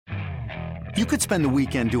You could spend the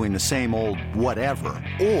weekend doing the same old whatever,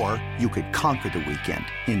 or you could conquer the weekend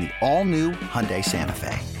in the all-new Hyundai Santa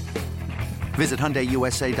Fe. Visit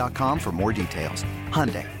HyundaiUSA.com for more details.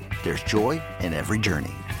 Hyundai, there's joy in every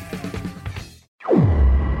journey.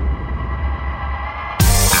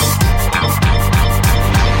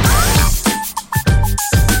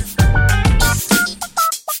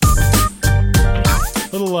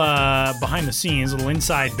 Little behind the scenes, little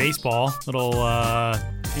inside baseball, little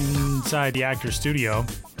inside the actor's studio.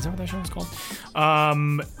 Is that what that show was called?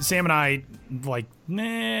 Sam and I,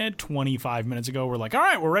 25 minutes ago, were like, all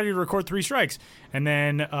right, we're ready to record Three Strikes. And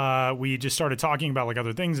then we just started talking about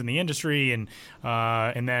other things in the industry, and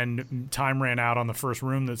then time ran out on the first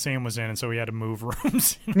room that Sam was in, and so we had to move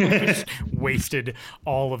rooms. We just wasted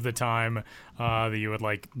all of the time that you had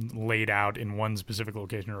laid out in one specific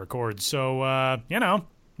location to record. So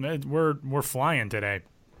we're flying today.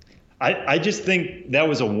 I just think that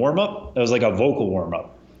was a warm-up. That was like a vocal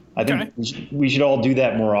warm-up. I think we should all do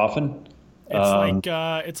that more often.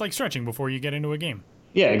 It's like stretching before you get into a game.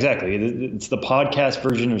 Yeah, exactly. It's the podcast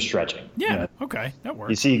version of stretching. Yeah, okay, that works.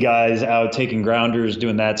 You see guys out taking grounders,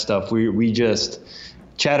 doing that stuff. We just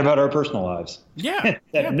chat about our personal lives. Yeah,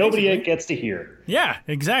 that nobody gets to hear. Yeah,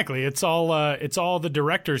 exactly. It's all the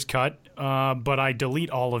director's cut, but I delete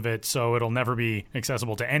all of it, so it'll never be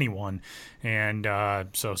accessible to anyone. And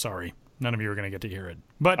so sorry, none of you are going to get to hear it.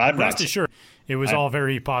 But rest assured, it was all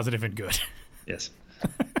very positive and good. Yes.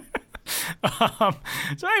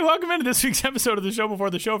 So hey, welcome into this week's episode of the show before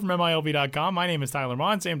the show from MILB.com. My name is Tyler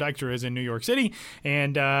Mon. Sam Dykstra is in New York City,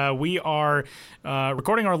 and we are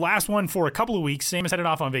recording our last one for a couple of weeks. Sam is headed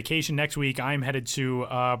off on vacation next week. I'm headed to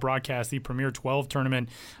broadcast the Premier 12 tournament,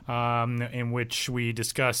 in which we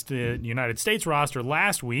discussed the United States roster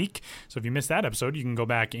last week. So if you missed that episode, you can go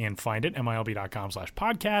back and find it,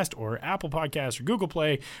 MILB.com/podcast or Apple Podcasts or Google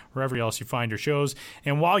Play, wherever else you find your shows.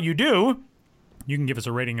 And while you do, you can give us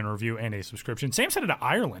a rating and a review and a subscription. Sam's headed to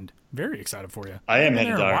Ireland. Very excited for you. I am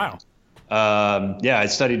headed to Ireland. I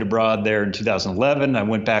studied abroad there in 2011. I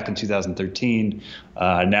went back in 2013.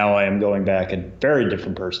 Now I am going back a very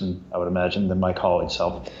different person, I would imagine, than my college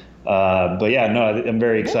self. I'm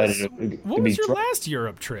very excited. What was your last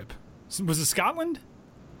Europe trip? Was it Scotland?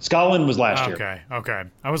 Scotland was last year. Okay.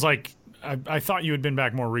 I was like, I thought you had been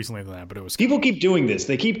back more recently than that, but it was. People keep doing this.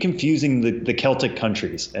 They keep confusing the Celtic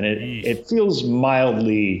countries, and it feels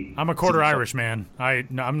mildly. I'm a quarter Irish, man.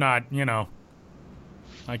 I'm not.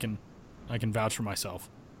 I can vouch for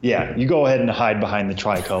myself. Yeah, you go ahead and hide behind the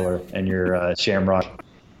tricolor and your shamrock.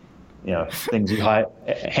 Things you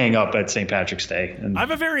hang up at St. Patrick's Day. And I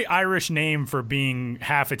have a very Irish name for being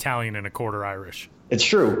half Italian and a quarter Irish. It's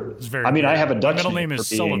true. It's very. I have a Dutch My middle name is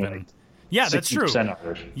Sullivan. Yeah, that's true.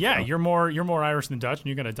 Irish. Yeah, you're more Irish than Dutch, and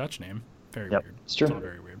you got a Dutch name. Very weird. It's true. It's all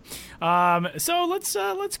very weird. So let's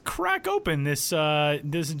crack open this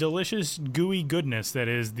delicious gooey goodness that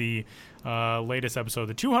is the latest episode,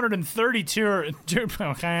 the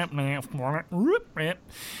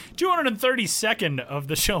 232nd of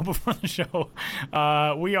the show before the show.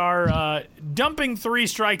 We are dumping Three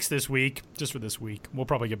Strikes this week, just for this week. We'll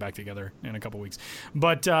probably get back together in a couple weeks.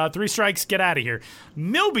 But Three Strikes, get out of here.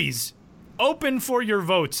 Milby's open for your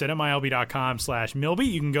votes at MILB.com/Milby.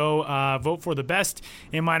 You can go vote for the best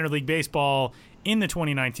in minor league baseball in the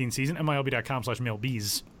 2019 season,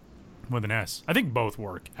 MILB.com/Milbys with an S. I think both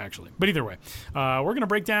work, actually. But either way, we're going to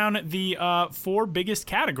break down the four biggest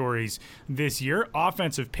categories this year: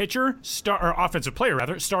 offensive player,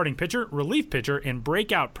 starting pitcher, relief pitcher, and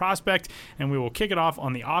breakout prospect. And we will kick it off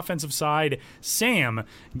on the offensive side. Sam,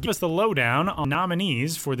 give us the lowdown on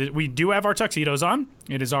nominees for the. We do have our tuxedos on.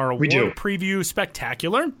 It is our award preview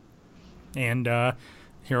spectacular. And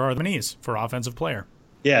here are the nominees for offensive player.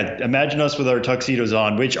 Yeah, imagine us with our tuxedos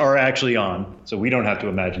on, which are actually on, so we don't have to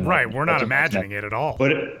imagine that. Right, we're not imagining it at all.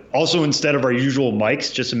 But also, instead of our usual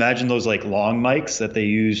mics, just imagine those long mics that they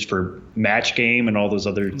used for Match Game and all those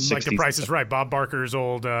other 60s. Like The Price is Right. Bob Barker's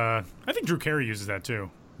old, I think Drew Carey uses that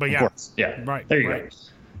too. But yeah. Of course, yeah. Right. There you go.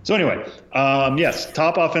 So anyway, yes,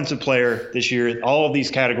 top offensive player this year. All of these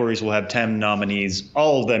categories will have 10 nominees.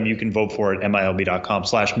 All of them you can vote for at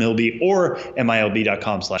MILB.com/Milby or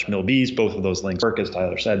MILB.com/Milbys. Both of those links work, as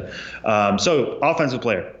Tyler said. So offensive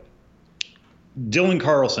player. Dylan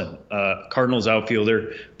Carlson, Cardinals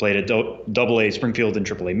outfielder, played at Double-A Springfield and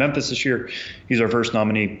Triple-A Memphis this year. He's our first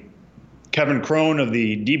nominee. Kevin Crone of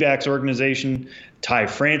the D-backs organization, Ty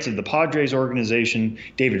France of the Padres organization,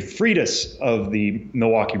 David Freitas of the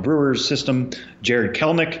Milwaukee Brewers system, Jared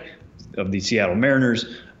Kelnick of the Seattle Mariners,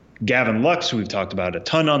 Gavin Lux, who we've talked about a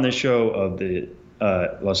ton on this show, of the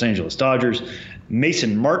Los Angeles Dodgers,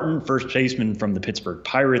 Mason Martin, first baseman from the Pittsburgh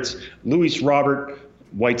Pirates. Luis Robert,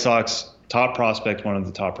 White Sox top prospect, one of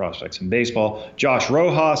the top prospects in baseball. Josh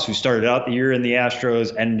Rojas, who started out the year in the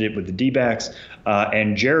Astros, ended it with the D-backs.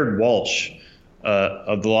 And Jared Walsh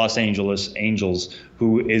of the Los Angeles Angels,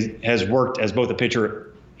 who has worked as both a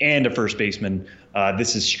pitcher and a first baseman.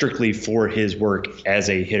 This is strictly for his work as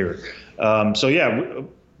a hitter.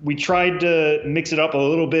 We tried to mix it up a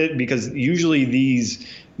little bit because usually these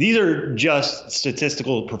are just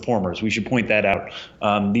statistical performers. We should point that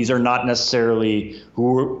out. These are not necessarily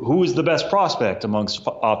who is the best prospect amongst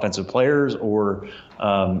offensive players or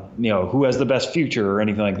who has the best future or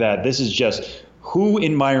anything like that. This is just who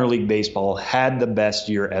in minor league baseball had the best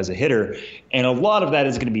year as a hitter. And a lot of that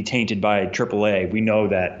is going to be tainted by AAA. We know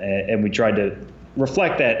that, and we tried to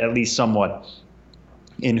reflect that at least somewhat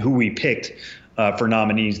in who we picked for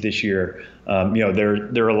nominees this year.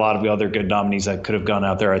 There are a lot of other good nominees that could have gone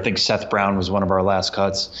out there. I think Seth Brown was one of our last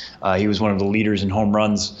cuts. He was one of the leaders in home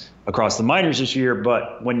runs across the minors this year.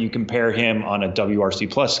 But when you compare him on a WRC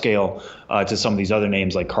plus scale to some of these other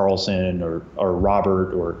names like Carlson or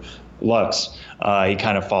Robert or Lux, he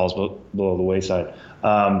kind of falls below the wayside.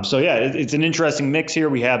 It's an interesting mix here.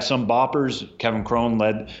 We have some boppers. Kevin Cron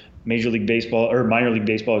led minor league baseball,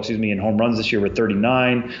 in home runs this year with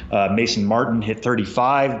 39. Mason Martin hit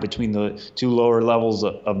 35 between the two lower levels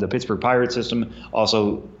of the Pittsburgh Pirates system.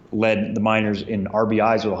 Also led the minors in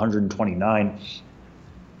RBIs with 129.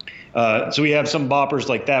 So we have some boppers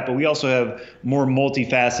like that, but we also have more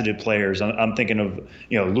multifaceted players. I'm thinking of,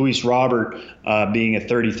 Luis Robert being a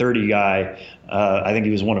 30-30 guy. I think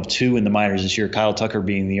he was one of two in the minors this year. Kyle Tucker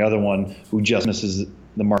being the other one who just misses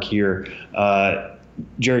the mark here.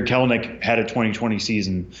 Jared Kelenic had a 2020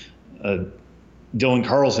 season. Dylan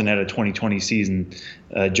Carlson had a 2020 season.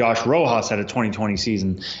 Josh Rojas had a 2020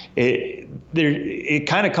 season. It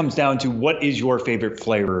kind of comes down to what is your favorite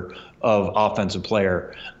flavor of offensive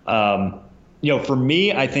player. For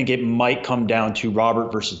me, I think it might come down to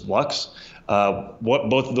Robert versus Lux. What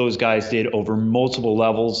both of those guys did over multiple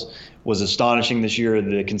levels was astonishing this year.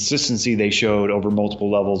 The consistency they showed over multiple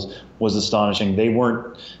levels was astonishing. They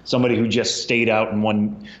weren't somebody who just stayed out in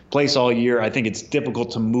one place all year. I think it's difficult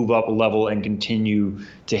to move up a level and continue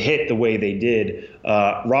to hit the way they did.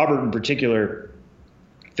 Robert in particular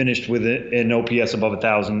finished with an OPS above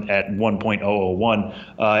 1,000 at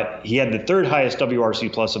 1.001. He had the third highest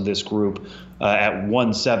WRC plus of this group at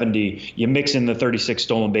 170. You mix in the 36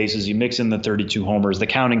 stolen bases, you mix in the 32 homers. The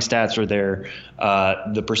counting stats are there.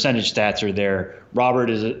 The percentage stats are there. Robert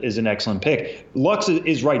is an excellent pick. Lux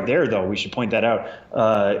is right there, though. We should point that out.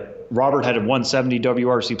 Robert had a 170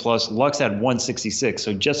 WRC plus. Lux had 166,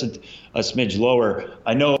 so just a smidge lower.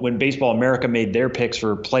 I know when Baseball America made their picks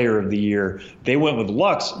for Player of the Year, they went with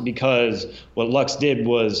Lux because what Lux did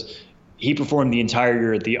was he performed the entire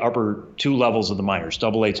year at the upper two levels of the minors,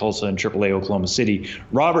 AA Tulsa and AAA Oklahoma City.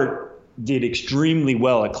 Robert did extremely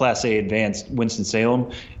well at Class A Advanced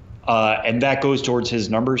Winston-Salem, and that goes towards his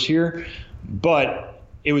numbers here. But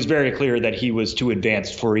it was very clear that he was too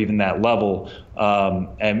advanced for even that level.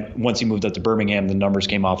 And once he moved up to Birmingham, the numbers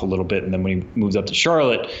came off a little bit. And then when he moved up to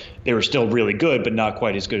Charlotte, they were still really good, but not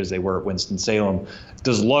quite as good as they were at Winston-Salem.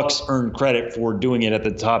 Does Lux earn credit for doing it at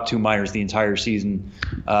the top two minors the entire season,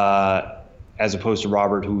 as opposed to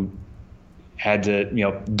Robert, who had to,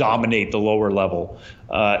 dominate the lower level?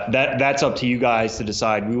 That's up to you guys to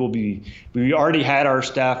decide. We already had our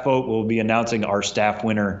staff vote. We'll be announcing our staff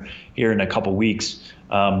winner here in a couple weeks.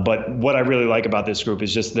 But what I really like about this group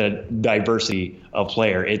is just the diversity of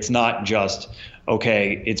player. It's not just,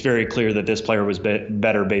 okay, it's very clear that this player was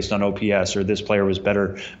better based on OPS or this player was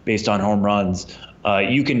better based on home runs.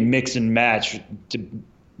 You can mix and match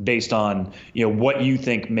based on what you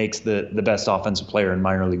think makes the best offensive player in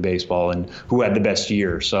minor league baseball and who had the best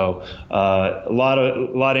year. So a lot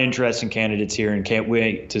of interesting candidates here, and can't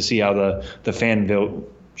wait to see how the fan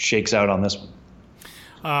vote shakes out on this one.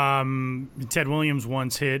 Ted Williams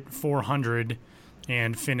once hit 400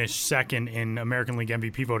 and finished second in American League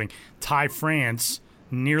MVP voting. Ty France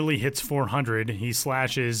nearly hits 400. He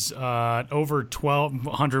slashes over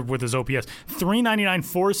 1,200 with his OPS. 399,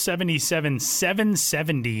 477,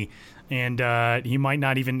 770, and he might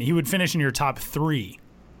not even – he would finish in your top three,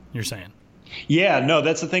 you're saying? Yeah, no,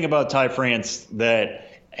 that's the thing about Ty France,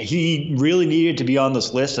 that he really needed to be on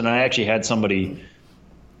this list, and I actually had somebody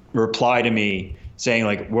reply to me saying,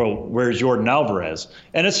 like, well, where's Jordan Alvarez?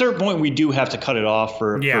 And at a certain point, we do have to cut it off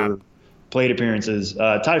for plate appearances.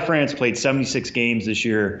 Ty France played 76 games this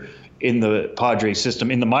year in the Padres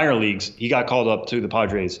system. In the minor leagues, he got called up to the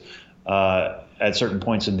Padres at certain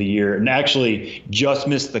points of the year and actually just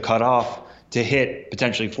missed the cutoff to hit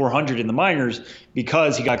potentially 400 in the minors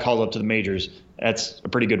because he got called up to the majors. That's a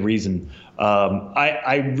pretty good reason.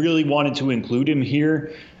 I really wanted to include him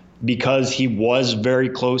here because he was very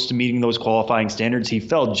close to meeting those qualifying standards. He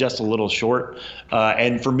fell just a little short.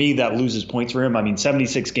 And for me, that loses points for him. I mean,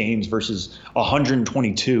 76 games versus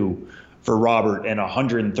 122 for Robert and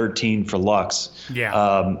 113 for Lux.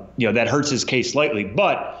 Yeah. That hurts his case slightly.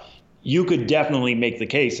 But you could definitely make the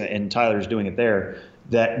case, and Tyler's doing it there,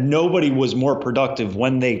 that nobody was more productive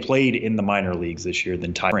when they played in the minor leagues this year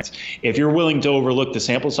than Ty France. If you're willing to overlook the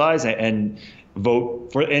sample size and vote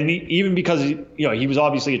for, and even because he was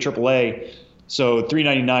obviously a AAA, so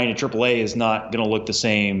 399 at AAA is not going to look the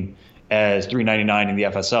same as 399 in the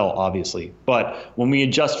FSL, obviously. But when we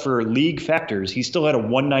adjust for league factors, he still had a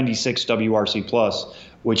 196 WRC plus,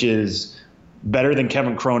 which is better than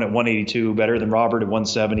Kevin Crone at 182, better than Robert at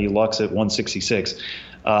 170, Lux at 166.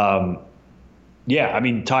 Yeah, I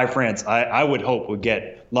mean, Ty France, I would hope would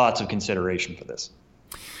get lots of consideration for this.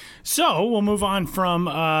 So we'll move on from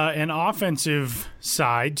an offensive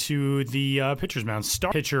side to the pitcher's mound.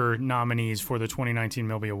 Star pitcher nominees for the 2019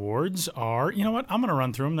 Milby Awards are, you know what, I'm going to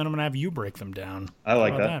run through them, then I'm going to have you break them down. I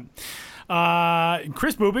like that.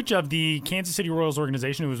 Chris Bubich of the Kansas City Royals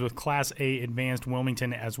organization, who was with Class A Advanced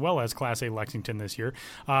Wilmington as well as Class A Lexington this year.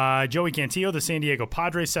 Joey Cantillo, the San Diego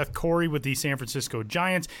Padres. Seth Corey with the San Francisco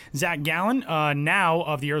Giants. Zach Gallen, now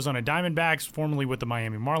of the Arizona Diamondbacks, formerly with the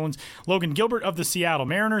Miami Marlins. Logan Gilbert of the Seattle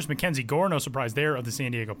Mariners. Mackenzie Gore, no surprise there, of the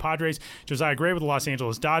San Diego Padres. Josiah Gray with the Los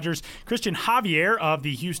Angeles Dodgers. Christian Javier of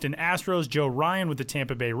the Houston Astros. Joe Ryan with the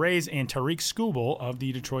Tampa Bay Rays. And Tariq Skubal of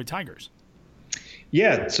the Detroit Tigers.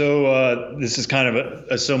 Yeah, so this is kind of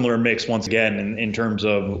a similar mix once again in terms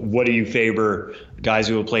of what do you favor, guys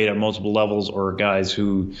who have played at multiple levels or guys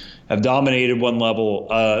who have dominated one level.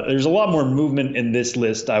 There's a lot more movement in this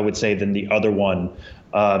list, I would say, than the other one.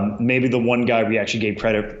 Maybe the one guy we actually gave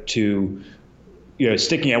credit to,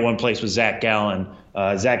 sticking at one place was Zach Gallen.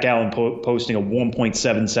 Zach Gallen posting a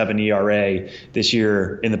 1.77 ERA this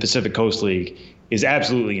year in the Pacific Coast League is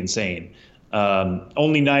absolutely insane.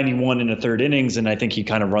 Only 91 in the third innings, and I think he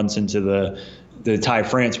kind of runs into the Ty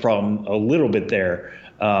France problem a little bit there.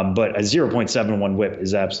 But a 0.71 whip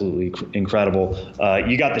is absolutely incredible.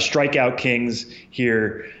 You got the strikeout kings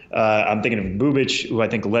here. I'm thinking of Bubich, who I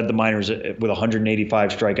think led the minors with 185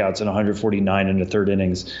 strikeouts and 149 in the third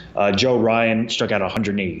innings. Joe Ryan struck out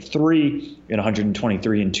 183 and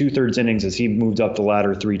 123 in 2/3 innings as he moved up the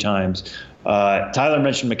ladder 3 times. Tyler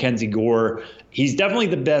mentioned Mackenzie Gore. He's definitely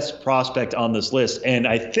the best prospect on this list, and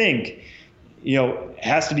I think,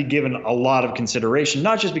 has to be given a lot of consideration,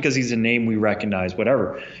 not just because he's a name we recognize,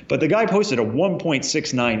 whatever, but the guy posted a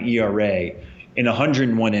 1.69 ERA in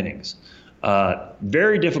 101 innings.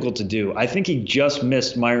 Very difficult to do. I think he just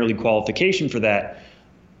missed minor league qualification for that,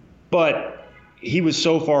 but he was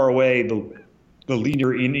so far away, the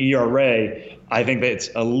leader in ERA, I think that it's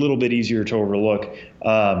a little bit easier to overlook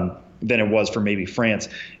than it was for maybe France.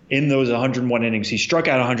 In those 101 innings, he struck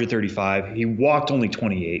out 135. He walked only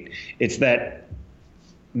 28. It's that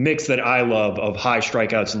mix that I love of high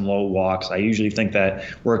strikeouts and low walks. I usually think that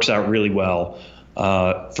works out really well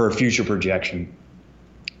for a future projection.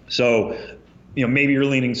 So, maybe you're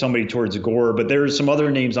leaning somebody towards Gore, but there's some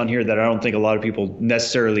other names on here that I don't think a lot of people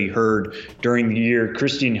necessarily heard during the year.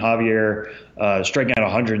 Christian Javier striking out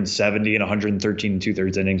 170 and 113 and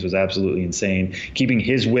 2/3 innings was absolutely insane. Keeping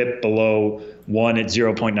his whip below 1 at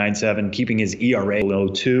 0.97, keeping his ERA below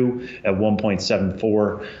 2 at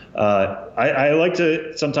 1.74. I like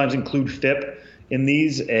to sometimes include FIP in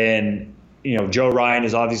these, and Joe Ryan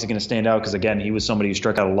is obviously going to stand out because, again, he was somebody who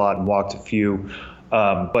struck out a lot and walked a few.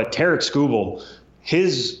 But Tariq Skubal,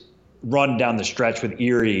 his run down the stretch with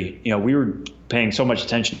Erie, we were paying so much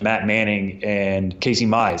attention to Matt Manning and Casey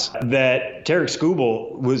Mize that Tariq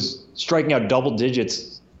Skubal was striking out double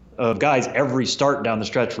digits of guys every start down the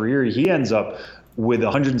stretch for Erie. He ends up with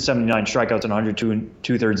 179 strikeouts and 102 and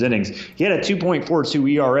 2/3 innings. He had a 2.42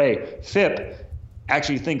 ERA. FIP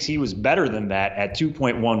actually thinks he was better than that at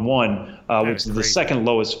 2.11, which is the second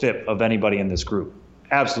lowest FIP of anybody in this group.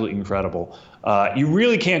 Absolutely incredible. You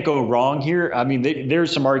really can't go wrong here. I mean,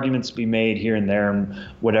 there's some arguments to be made here and there and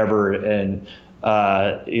whatever. And,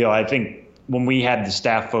 I think when we had the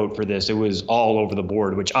staff vote for this, it was all over the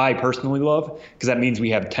board, which I personally love because that means we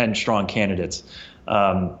have 10 strong candidates.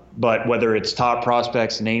 But whether it's top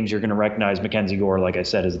prospects, names you're going to recognize, Mackenzie Gore, like I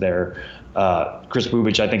said, is there. Chris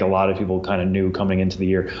Bubich, I think a lot of people kind of knew coming into the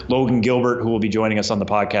year. Logan Gilbert, who will be joining us on the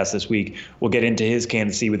podcast this week, we'll get into his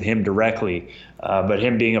candidacy with him directly. But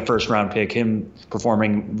him being a first-round pick, him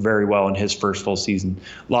performing very well in his first full season,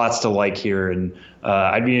 lots to like here. And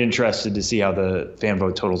I'd be interested to see how the fan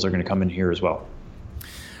vote totals are going to come in here as well.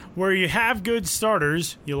 Where you have good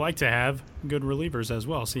starters, you like to have good relievers as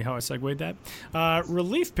well. See how I segued that?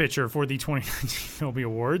 Relief pitcher for the 2019 MLB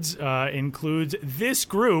Awards includes this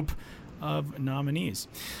group of nominees.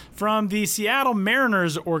 From the Seattle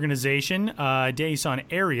Mariners organization, Daison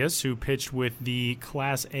Arias, who pitched with the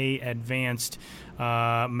Class A Advanced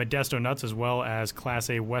Modesto Nuts, as well as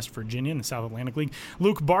Class A West Virginia in the South Atlantic League.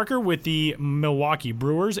 Luke Barker with the Milwaukee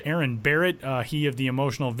Brewers. Aaron Barrett, he of the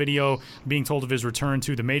emotional video being told of his return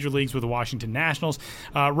to the major leagues with the Washington Nationals.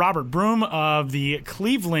 Robert Broom of the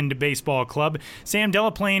Cleveland Baseball Club. Sam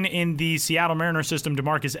Delaplane in the Seattle Mariners system.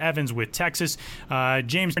 DeMarcus Evans with Texas.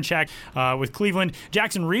 James Brinchak with Cleveland.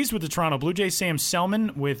 Jackson Reese with the Toronto Blue Jays. Sam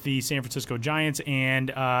Selman with the San Francisco Giants.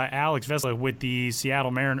 And Alex Vesla with the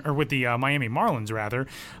Miami Marlins. Rather,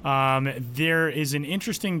 there is an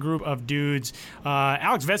interesting group of dudes.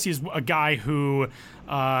 Alex Vesey is a guy who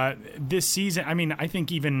this season, I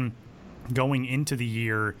think even going into the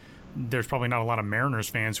year, there's probably not a lot of Mariners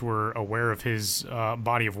fans who are aware of his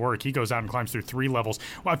body of work. He goes out and climbs through 3 levels.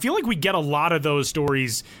 Well, I feel like we get a lot of those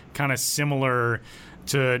stories kind of similar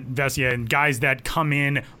to Vesia, and guys that come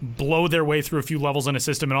in, blow their way through a few levels in a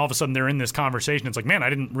system, and all of a sudden they're in this conversation. It's like, man, I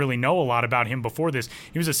didn't really know a lot about him before this.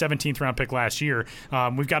 He was a 17th round pick last year.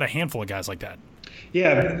 We've got a handful of guys like that.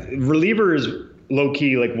 Yeah, reliever is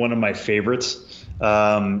low-key like one of my favorites,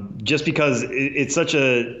 just because it's such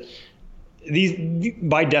these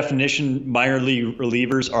by definition, minor league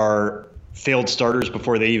relievers are failed starters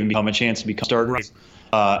before they even become a chance to become starters.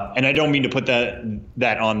 Right. And I don't mean to put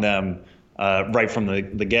that on them right from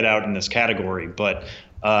the get out in this category, but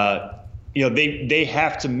they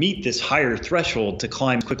have to meet this higher threshold to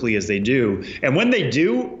climb quickly as they do. And when they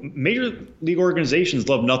do, major league organizations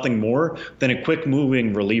love nothing more than a quick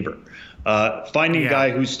moving reliever. Finding a guy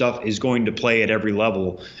whose stuff is going to play at every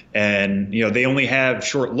level. And, they only have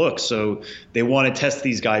short looks, so they want to test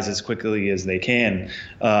these guys as quickly as they can.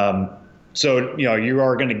 So you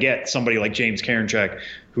are going to get somebody like James Karinchak,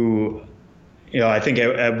 who, I think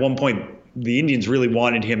at one point the Indians really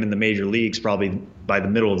wanted him in the major leagues probably by the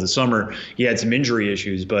middle of the summer. He had some injury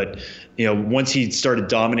issues, but once he started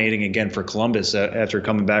dominating again for Columbus after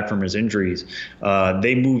coming back from his injuries,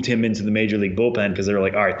 they moved him into the major league bullpen because they were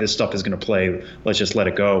like, all right, this stuff is going to play. Let's just let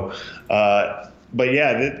it go. But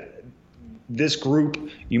yeah, this group,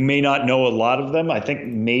 you may not know a lot of them. I think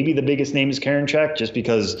maybe the biggest name is Karinchak, just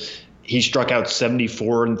because he struck out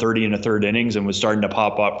 74 and 30 in the third innings and was starting to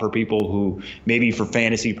pop up for people who maybe for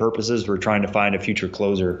fantasy purposes were trying to find a future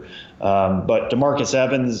closer. But DeMarcus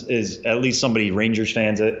Evans is at least somebody Rangers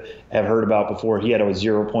fans have heard about before. He had a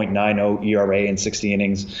 0.90 ERA in 60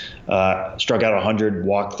 innings, struck out 100,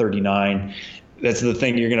 walked 39. That's the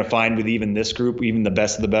thing you're going to find with even this group. Even the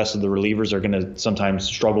best of the relievers are going to sometimes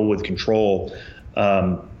struggle with control.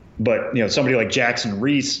 But somebody like Jackson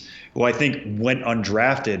Reese, who I think went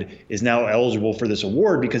undrafted, is now eligible for this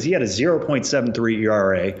award because he had a 0.73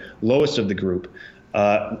 ERA, lowest of the group,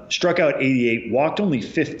 struck out 88, walked only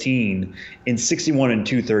 15 in 61 and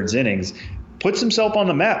 2/3 innings, puts himself on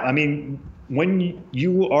the map. When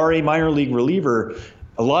you are a minor league reliever,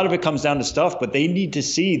 a lot of it comes down to stuff, but they need to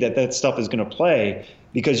see that stuff is going to play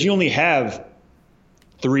because you only have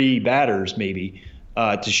 3 batters maybe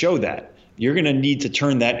to show that. You're going to need to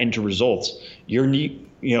turn that into results.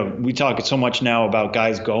 We talk so much now about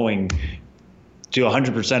guys going to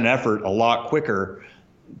 100% effort a lot quicker.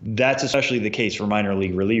 That's especially the case for minor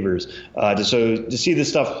league relievers. To see this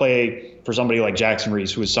stuff play for somebody like Jackson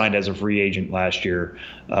Reese, who was signed as a free agent last year,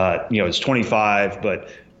 is 25, but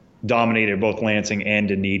dominated both Lansing and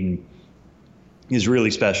Dunedin, is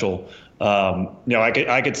really special.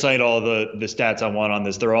 I could cite all the stats I want on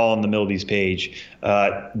this. They're all on the Milby's page.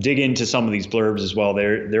 Dig into some of these blurbs as well.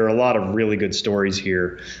 There are a lot of really good stories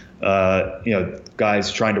here.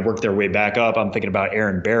 Guys trying to work their way back up. I'm thinking about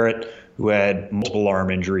Aaron Barrett, who had multiple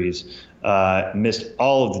arm injuries, missed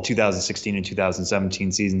all of the 2016 and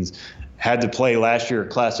 2017 seasons, had to play last year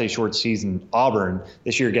Class A short season Auburn.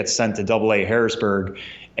 This year gets sent to AA Harrisburg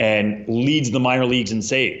and leads the minor leagues in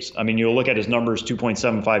saves. You'll look at his numbers,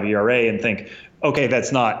 2.75 ERA, and think, okay,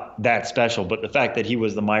 that's not that special. But the fact that he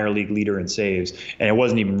was the minor league leader in saves, and it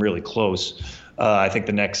wasn't even really close. I think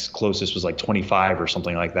the next closest was like 25 or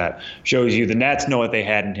something like that. Shows you the Nats know what they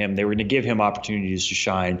had in him. They were going to give him opportunities to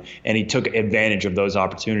shine, and he took advantage of those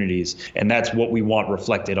opportunities. And that's what we want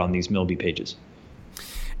reflected on these Milby pages.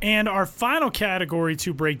 And our final category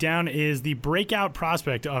to break down is the breakout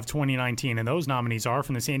prospect of 2019. And those nominees are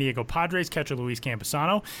from the San Diego Padres, catcher Luis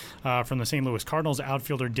Campusano, from the St. Louis Cardinals,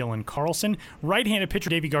 outfielder Dylan Carlson, right-handed pitcher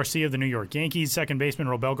Davey Garcia of the New York Yankees, second baseman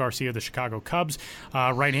Robel Garcia of the Chicago Cubs,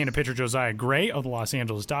 right-handed pitcher Josiah Gray of the Los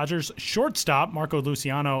Angeles Dodgers, shortstop Marco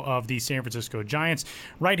Luciano of the San Francisco Giants,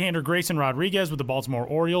 right-hander Grayson Rodriguez with the Baltimore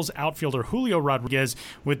Orioles, outfielder Julio Rodriguez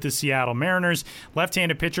with the Seattle Mariners,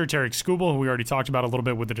 left-handed pitcher Tarek Skubal, who we already talked about a little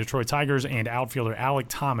bit with the Detroit Tigers, and outfielder Alek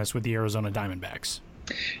Thomas with the Arizona Diamondbacks.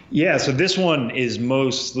 Yeah, so this one is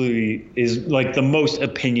like the most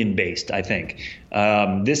opinion based, I think.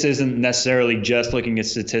 This isn't necessarily just looking at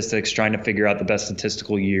statistics, trying to figure out the best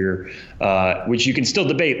statistical year, which you can still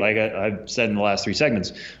debate, like I've said in the last 3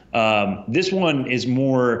 segments. This one is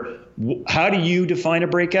more, how do you define a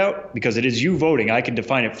breakout? Because it is you voting. I can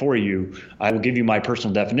define it for you. I will give you my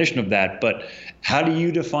personal definition of that. But how do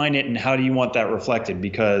you define it, and how do you want that reflected?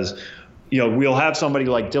 Because we'll have somebody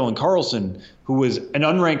like Dylan Carlson, who was an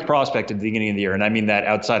unranked prospect at the beginning of the year, and I mean that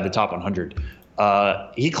outside the top 100.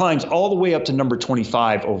 He climbs all the way up to number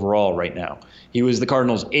 25 overall right now. He was the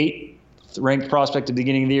Cardinals' 8th ranked prospect at the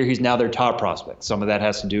beginning of the year. He's now their top prospect. Some of that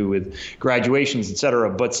has to do with graduations, et cetera.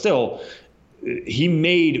 But still, he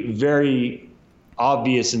made very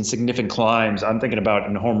obvious and significant climbs. I'm thinking about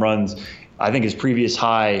in home runs. I think his previous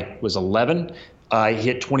high was 11. He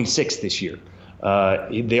hit 26 this year.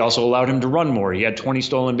 They also allowed him to run more. He had 20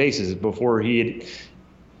 stolen bases before I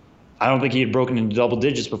don't think he had broken into double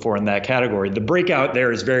digits before in that category. The breakout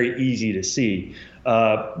there is very easy to see.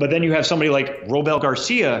 But then you have somebody like Robel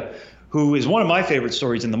Garcia, who is one of my favorite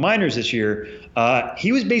stories in the minors this year.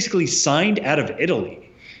 He was basically signed out of Italy.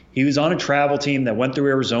 He was on a travel team that went through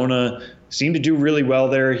Arizona, seemed to do really well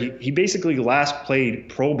there. He basically last played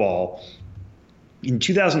pro ball in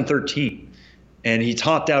 2013, and he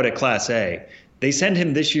topped out at Class A. They send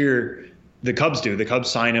him this year, the Cubs do. The Cubs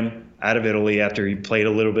sign him out of Italy after he played a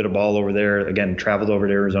little bit of ball over there, again, traveled over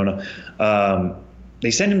to Arizona.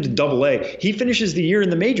 They send him to Double A. He finishes the year in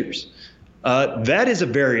the majors. That is a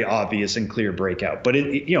very obvious and clear breakout. But,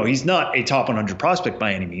 he's not a top 100 prospect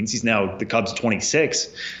by any means. He's now the Cubs' 26.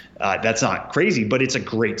 That's not crazy, but it's a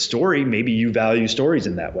great story. Maybe you value stories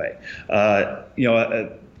in that way.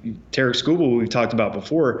 Tarek Skubal, we've talked about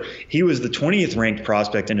before, he was the 20th ranked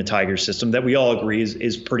prospect in a Tigers system that we all agree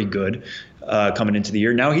is pretty good coming into the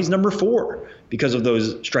year. Now he's number 4 because of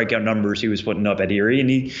those strikeout numbers he was putting up at Erie.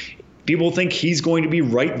 And people think he's going to be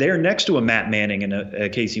right there next to a Matt Manning and a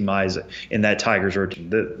Casey Mize in that Tigers rotation.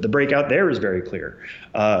 The breakout there is very clear.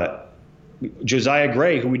 Josiah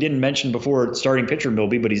Gray, who we didn't mention before, starting pitcher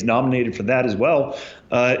Milby, but he's nominated for that as well.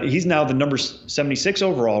 He's now the number 76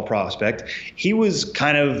 overall prospect. He was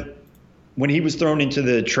kind of, when he was thrown into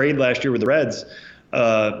the trade last year with the Reds,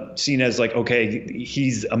 seen as like, okay,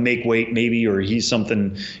 he's a make weight maybe, or he's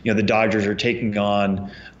something, the Dodgers are taking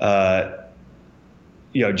on,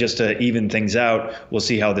 just to even things out. We'll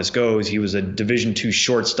see how this goes. He was a Division II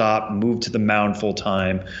shortstop, moved to the mound full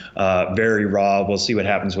time, very raw. We'll see what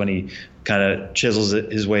happens when he kind of chisels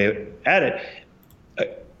his way at it.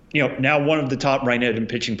 Now one of the top right-handed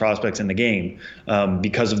pitching prospects in the game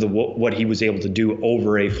because of what he was able to do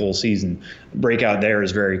over a full season. Breakout there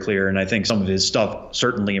is very clear, and I think some of his stuff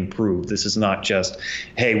certainly improved. This is not just,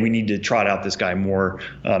 hey, we need to trot out this guy more.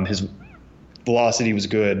 His velocity was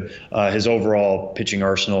good. His overall pitching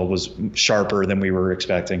arsenal was sharper than we were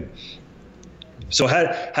expecting. So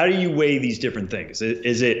how do you weigh these different things?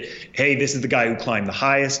 Is it, hey, this is the guy who climbed the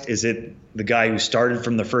highest? Is it the guy who started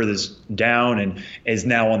from the furthest down and is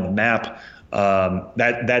now on the map?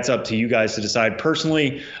 That's up to you guys to decide.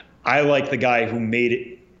 Personally, I like the guy who made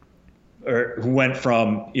it, or who went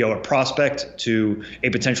from a prospect to a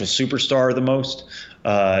potential superstar the most.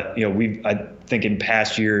 I think in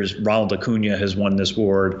past years, Ronald Acuna has won this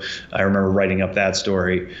award. I remember writing up that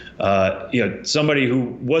story. Somebody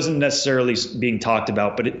who wasn't necessarily being talked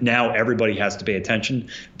about, but now everybody has to pay attention.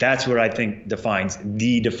 That's what I think defines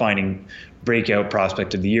the defining breakout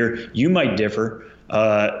prospect of the year. You might differ.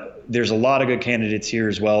 There's a lot of good candidates here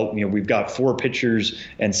as well. We've got 4 pitchers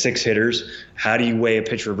and 6 hitters. How do you weigh a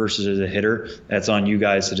pitcher versus a hitter? That's on you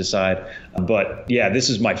guys to decide. But yeah, this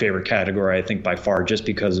is my favorite category, I think, by far, just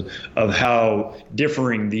because of how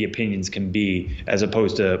differing the opinions can be as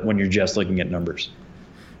opposed to when you're just looking at numbers.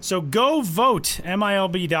 So go vote,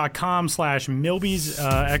 MILB.com/Milby's.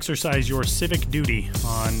 Exercise your civic duty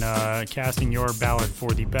on casting your ballot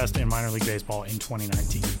for the best in minor league baseball in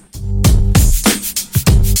 2019.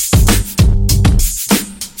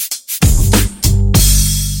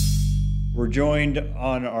 We're joined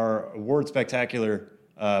on our Award Spectacular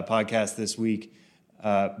podcast this week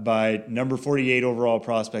by number 48 overall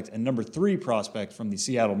prospect and number 3 prospect from the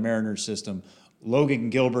Seattle Mariners system, Logan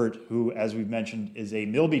Gilbert, who, as we've mentioned, is a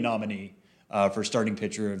Milby nominee for starting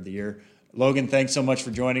pitcher of the year. Logan, thanks so much for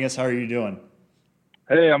joining us. How are you doing?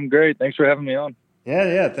 Hey, I'm great. Thanks for having me on.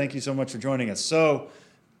 Yeah. Thank you so much for joining us. So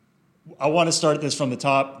I want to start this from the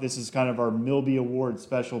top. This is kind of our Milby Award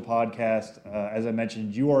special podcast. As I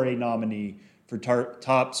mentioned, you are a nominee for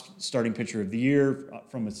top starting pitcher of the year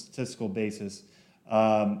from a statistical basis.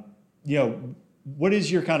 What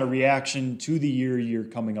is your kind of reaction to the year you're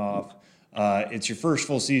coming off? It's your first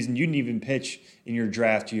full season. You didn't even pitch in your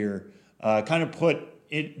draft year. Kind of put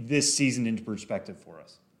this season into perspective for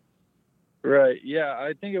us. Right. Yeah,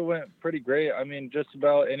 I think it went pretty great. I mean, just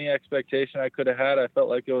about any expectation I could have had, I felt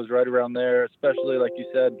like it was right around there, especially, like you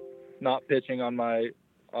said, not pitching on my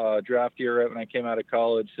draft year right when I came out of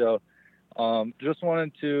college. So just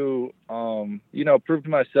wanted to, prove to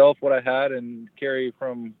myself what I had and carry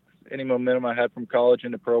from any momentum I had from college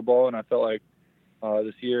into pro ball. And I felt like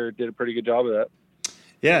this year did a pretty good job of that.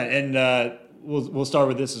 Yeah, and we'll start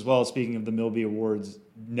with this as well. Speaking of the Milby Awards,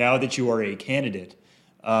 now that you are a candidate,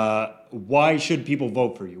 why should people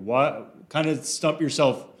vote for you? Why kind of stump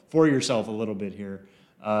yourself a little bit here?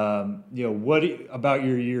 What about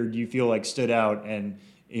your year do you feel like stood out and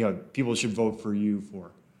people should vote for you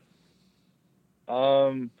for?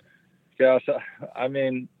 Gosh, I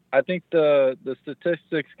mean, I think the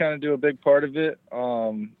statistics kind of do a big part of it.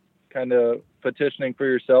 Kind of petitioning for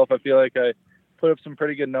yourself. I feel like I put up some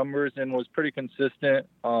pretty good numbers and was pretty consistent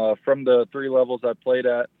from the 3 levels I played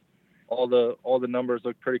at. All the numbers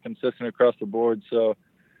look pretty consistent across the board. So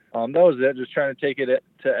that was it. Just trying to take it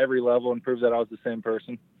to every level and prove that I was the same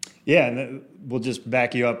person. Yeah, and we'll just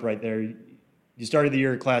back you up right there. You started the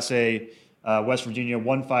year at Class A, West Virginia,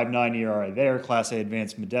 1.59 ERA there. Class A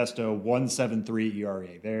Advanced Modesto, 1.73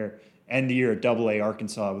 ERA there. End the year at AA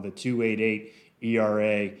Arkansas with a 2.88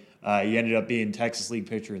 ERA. You ended up being Texas League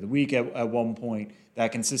Pitcher of the Week at one point.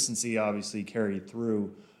 That consistency obviously carried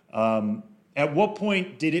through. At what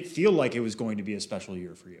point did it feel like it was going to be a special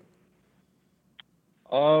year for you?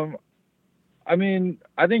 I mean,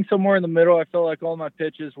 I think somewhere in the middle, I felt like all my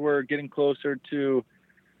pitches were getting closer to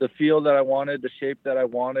the feel that I wanted, the shape that I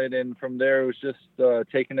wanted. And from there, it was just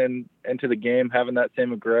taking into the game, having that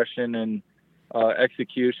same aggression and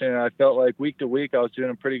execution. And I felt like week to week, I was doing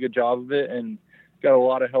a pretty good job of it and got a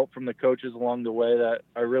lot of help from the coaches along the way that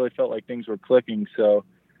I really felt like things were clicking. So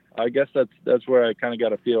I guess that's where I kind of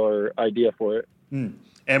got a feel or idea for it.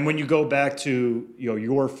 And when you go back to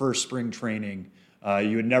your first spring training,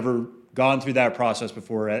 you had never gone through that process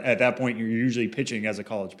before. At that point, you're usually pitching as a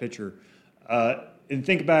college pitcher. And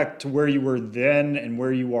think back to where you were then and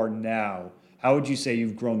where you are now. How would you say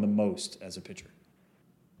you've grown the most as a pitcher?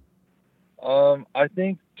 I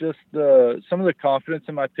think just some of the confidence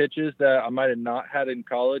in my pitches that I might have not had in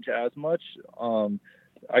college as much.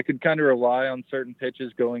 I could kind of rely on certain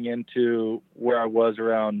pitches going into where I was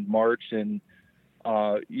around March. And,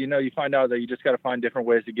 you find out that you just got to find different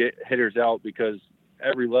ways to get hitters out because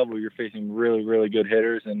every level you're facing really, really good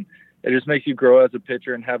hitters. And it just makes you grow as a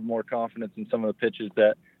pitcher and have more confidence in some of the pitches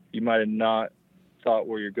that you might have not thought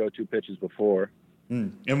were your go-to pitches before.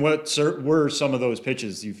 And what were some of those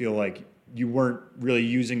pitches you feel like you weren't really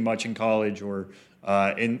using much in college or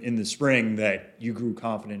in the spring that you grew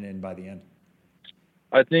confident in by the end?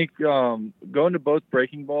 I think going to both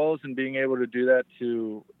breaking balls and being able to do that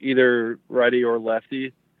to either righty or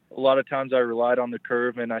lefty, a lot of times I relied on the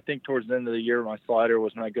curve, and I think towards the end of the year my slider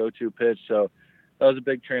was my go-to pitch, so that was a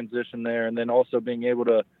big transition there. And then also being able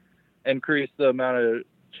to increase the amount of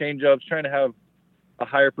change-ups, trying to have a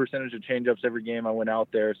higher percentage of change-ups every game I went out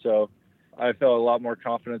there, so I felt a lot more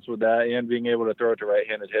confidence with that, and being able to throw it to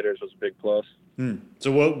right-handed hitters was a big plus.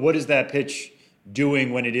 So what is that pitch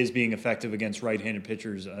doing when it is being effective against right-handed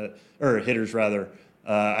pitchers or hitters rather?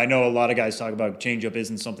 I know a lot of guys talk about changeup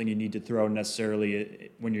isn't something you need to throw necessarily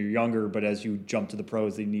when you're younger, but as you jump to the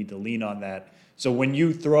pros, they need to lean on that. So when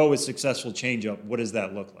you throw a successful changeup, what does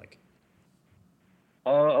that look like? A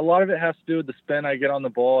lot of it has to do with the spin I get on the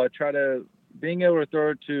ball. I try to being able to throw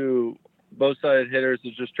it to both-sided hitters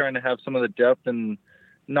is just trying to have some of the depth and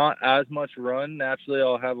not as much run. Naturally,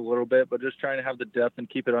 I'll have a little bit, but just trying to have the depth and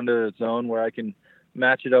keep it under the zone where I can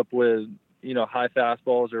match it up with, high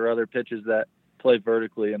fastballs or other pitches that play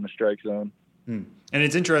vertically in the strike zone. And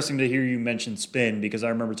it's interesting to hear you mention spin because I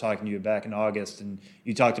remember talking to you back in August and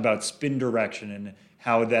you talked about spin direction and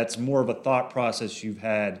how that's more of a thought process you've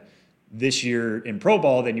had this year in pro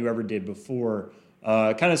ball than you ever did before.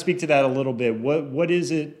 Kind of speak to that a little bit. What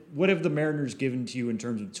is it? What have the Mariners given to you in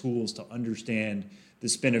terms of tools to understand the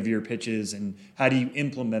spin of your pitches, and how do you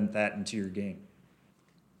implement that into your game?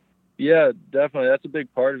 Yeah, definitely. That's a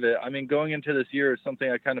big part of it. I mean, going into this year is something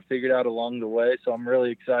I kind of figured out along the way. So I'm really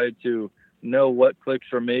excited to know what clicks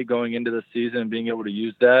for me going into the season and being able to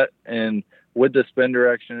use that. And with the spin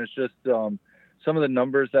direction, it's just some of the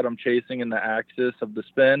numbers that I'm chasing in the axis of the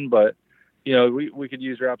spin. But, we could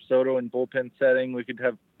use Rapsodo in bullpen setting. We could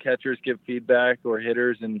have catchers give feedback or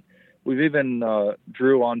hitters. And we've even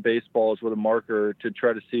drew on baseballs with a marker to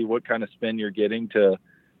try to see what kind of spin you're getting to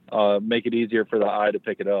make it easier for the eye to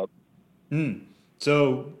pick it up.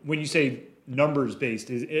 So when you say numbers based,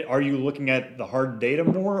 are you looking at the hard data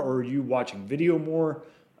more, or are you watching video more?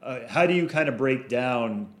 How do you kind of break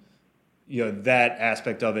down, that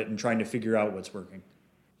aspect of it and trying to figure out what's working?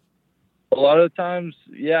 A lot of the times,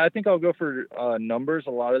 I think I'll go for numbers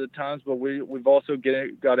a lot of the times, but we've also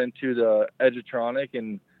got into the Edgertronic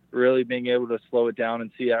and really being able to slow it down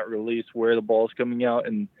and see at release where the ball's coming out,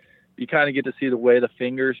 and you kind of get to see the way the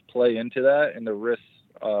fingers play into that and the wrist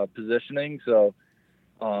positioning. So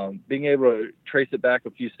being able to trace it back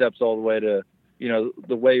a few steps all the way to,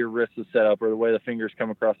 the way your wrist is set up or the way the fingers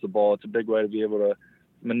come across the ball, it's a big way to be able to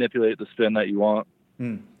manipulate the spin that you want.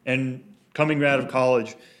 And coming out of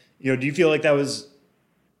college, do you feel like that was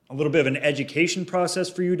a little bit of an education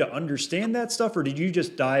process for you to understand that stuff, or did you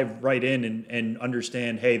just dive right in and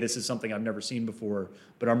understand, hey, this is something I've never seen before,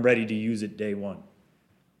 but I'm ready to use it day one?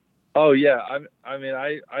 Oh yeah, I mean,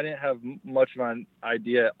 I didn't have much of an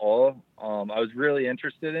idea at all. I was really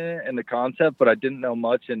interested in it and the concept, but I didn't know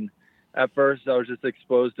much. And at first, I was just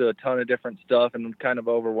exposed to a ton of different stuff and kind of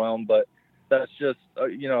overwhelmed. But that's just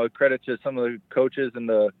a credit to some of the coaches and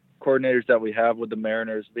the coordinators that we have with the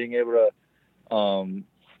Mariners, being able to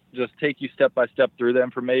just take you step by step through the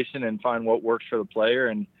information and find what works for the player.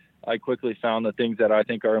 And I quickly found the things that I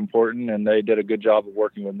think are important, and they did a good job of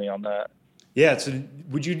working with me on that. Yeah. So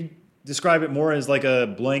would you describe it more as like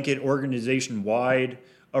a blanket organization-wide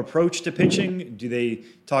approach to pitching? Do they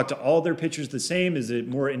talk to all their pitchers the same? Is it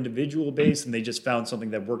more individual-based and they just found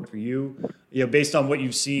something that worked for you? Based on what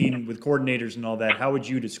you've seen with coordinators and all that, how would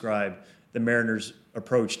you describe the Mariners'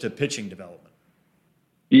 approach to pitching development?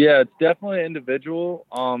 Yeah, it's definitely individual.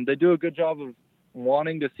 They do a good job of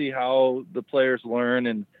wanting to see how the players learn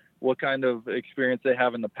and what kind of experience they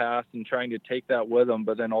have in the past and trying to take that with them,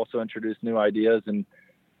 but then also introduce new ideas and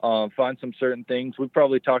find some certain things. We've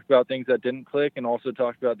probably talked about things that didn't click and also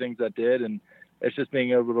talked about things that did. And it's just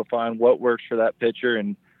being able to find what works for that pitcher.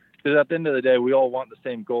 And because at the end of the day, we all want the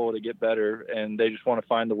same goal to get better, and they just want to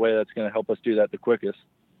find the way that's going to help us do that the quickest.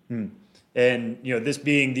 And, this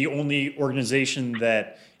being the only organization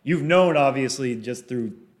that you've known, obviously, just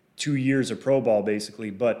through 2 years of pro ball,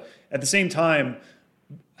 basically. But at the same time,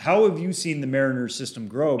 how have you seen the Mariners system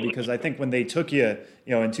grow? Because I think when they took you,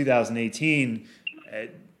 in 2018,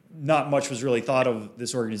 not much was really thought of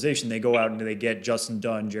this organization. They go out and they get Justin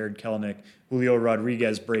Dunn, Jared Kelenic, Julio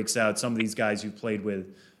Rodriguez breaks out, some of these guys you've played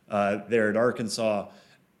with there at Arkansas.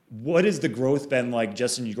 What has the growth been like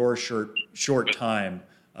just in your short time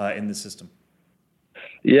in the system?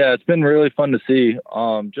 Yeah, it's been really fun to see.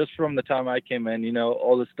 Just from the time I came in,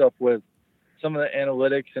 all the stuff with some of the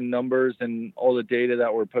analytics and numbers and all the data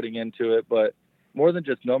that we're putting into it. But more than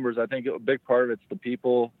just numbers, I think a big part of it's the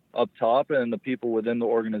people up top and the people within the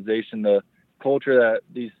organization, the culture that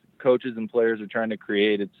these coaches and players are trying to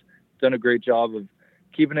create. It's done a great job of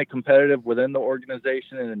keeping it competitive within the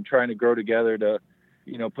organization and trying to grow together to,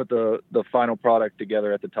 put the final product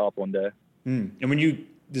together at the top one day. And when you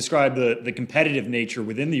describe the competitive nature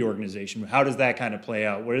within the organization, how does that kind of play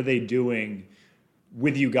out? What are they doing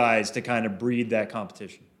with you guys to kind of breed that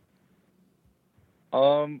competition?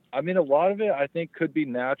 I mean, a lot of it I think could be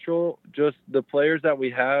natural. Just the players that we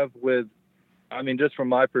have just from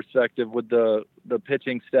my perspective with the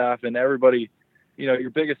pitching staff and everybody, your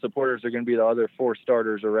biggest supporters are going to be the other 4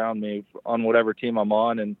 starters around me on whatever team I'm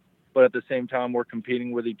on. But at the same time, we're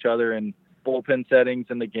competing with each other in bullpen settings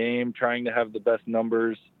in the game, trying to have the best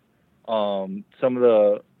numbers. Some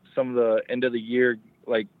of the end of the year,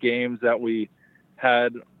 games that we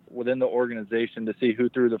had within the organization to see who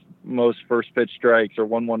threw the most first pitch strikes or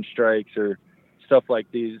 1-1 strikes or stuff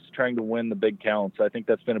like these, trying to win the big counts. I think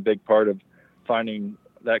that's been a big part of finding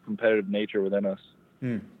that competitive nature within us.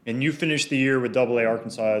 And you finished the year with AA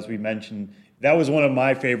Arkansas, as we mentioned. That was one of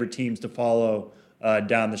my favorite teams to follow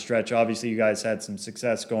down the stretch. Obviously, you guys had some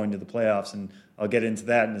success going to the playoffs, and I'll get into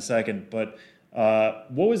that in a second. But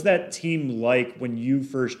what was that team like when you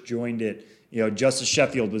first joined it Justice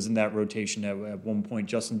Sheffield was in that rotation at one point.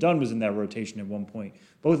 Justin Dunn was in that rotation at one point.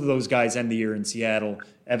 Both of those guys end the year in Seattle.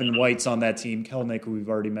 Evan White's on that team. Kelnick, who we've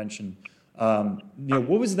already mentioned. What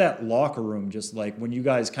was that locker room just like when you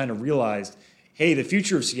guys kind of realized, hey, the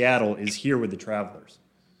future of Seattle is here with the Travelers?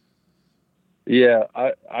 Yeah,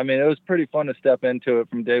 I mean, it was pretty fun to step into it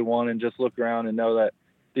from day one and just look around and know that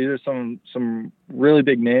these are some really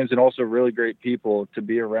big names and also really great people to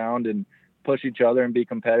be around and push each other and be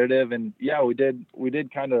competitive. And yeah, we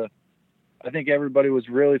did kind of, I think everybody was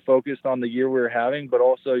really focused on the year we were having, but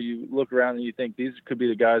also you look around and you think these could be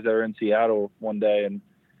the guys that are in Seattle one day and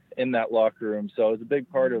in that locker room. So it was a big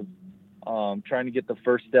part of trying to get the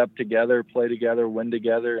first step together, play together, win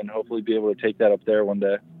together, and hopefully be able to take that up there one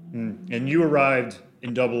day. And you arrived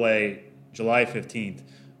in AA July 15th.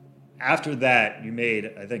 After that, you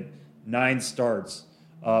made, I think, 9 starts.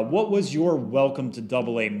 What was your welcome to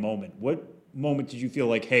AA moment? What moment did you feel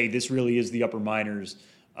like, hey, this really is the upper minors?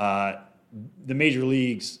 The major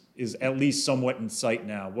leagues is at least somewhat in sight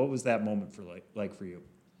now. What was that moment like for you?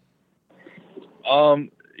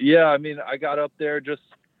 Yeah, I mean, I got up there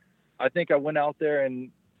I think I went out there and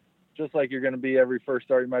just like you're going to be every first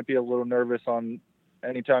start, you might be a little nervous on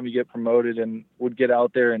anytime you get promoted, and would get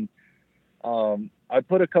out there and I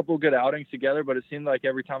put a couple good outings together, but it seemed like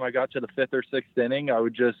every time I got to the 5th or 6th inning, I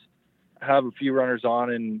would just have a few runners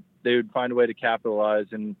on and they would find a way to capitalize.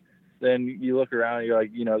 And then you look around and you're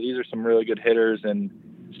like, these are some really good hitters and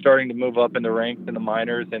starting to move up in the ranks in the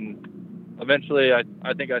minors. And eventually I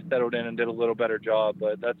think I settled in and did a little better job,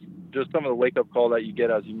 but that's just some of the wake-up call that you get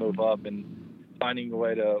as you move up and finding a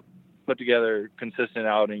way to put together consistent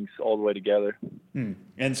outings all the way together.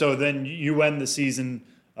 And so then you end the season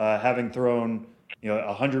having thrown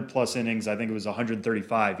 100+ innings. I think it was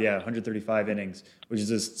 135. Yeah, 135 innings, which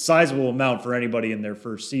is a sizable amount for anybody in their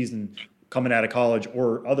first season coming out of college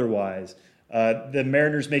or otherwise. The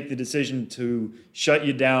Mariners make the decision to shut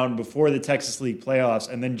you down before the Texas League playoffs,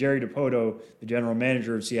 and then Jerry DiPoto, the general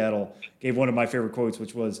manager of Seattle, gave one of my favorite quotes,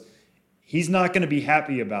 which was, he's not going to be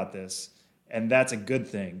happy about this, and that's a good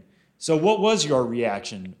thing. So what was your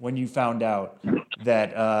reaction when you found out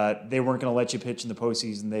that they weren't going to let you pitch in the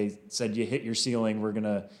postseason? They said, you hit your ceiling, we're going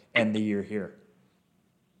to end the year here.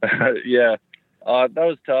 Yeah, that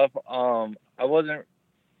was tough. I wasn't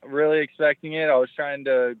really expecting it. I was trying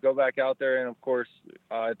to go back out there, and of course,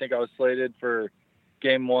 I think I was slated for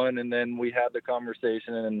game 1, and then we had the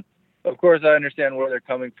conversation, and of course, I understand where they're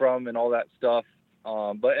coming from and all that stuff.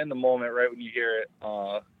 But in the moment, right when you hear it,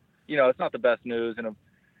 it's not the best news. And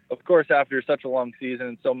of course, after such a long season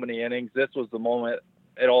and so many innings, this was the moment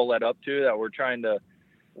it all led up to, that we're trying to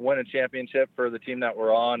win a championship for the team that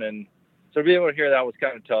we're on. And so to be able to hear that was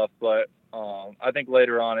kind of tough, but I think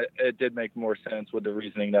later on it did make more sense with the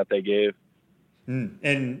reasoning that they gave.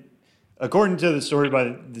 And according to the story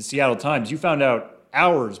by the Seattle Times, you found out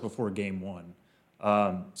hours before game 1.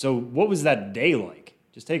 So what was that day like?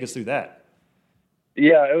 Just take us through that.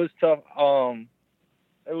 Yeah, it was tough.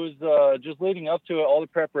 It was just leading up to it, all the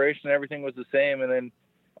preparation, everything was the same. And then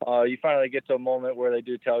you finally get to a moment where they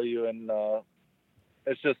do tell you, and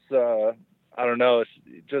it's just, I don't know,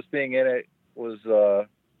 it's just being in it was,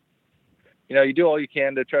 you do all you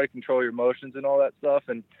can to try to control your emotions and all that stuff.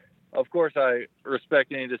 And of course I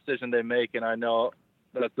respect any decision they make, and I know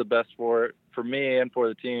that's the best for me and for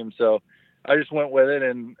the team. So I just went with it,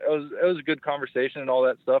 and it was a good conversation and all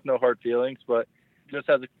that stuff. No hard feelings, but just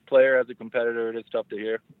as a player, as a competitor, it is tough to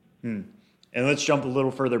hear. And let's jump a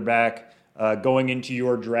little further back. Going into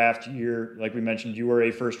your draft year, like we mentioned, you were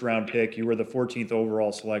a first-round pick. You were the 14th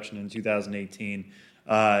overall selection in 2018.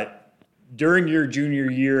 During your junior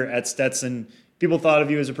year at Stetson, people thought of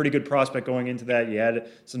you as a pretty good prospect going into that. You had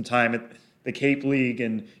some time at the Cape League,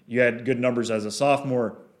 and you had good numbers as a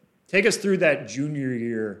sophomore. Take us through that junior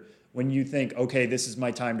year when you think, okay, this is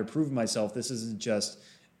my time to prove myself. This isn't just,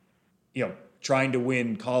 trying to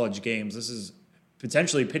win college games. This is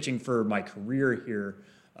potentially pitching for my career here.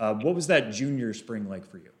 What was that junior spring like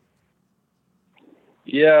for you?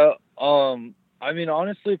 Yeah, I mean,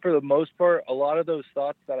 honestly, for the most part, a lot of those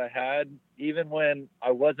thoughts that I had, even when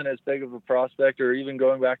I wasn't as big of a prospect, or even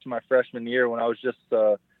going back to my freshman year when I was just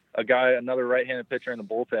another right-handed pitcher in the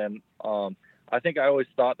bullpen, I think I always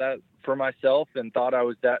thought that for myself and thought I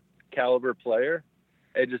was that caliber player.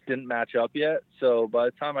 It just didn't match up yet. So by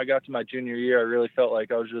the time I got to my junior year, I really felt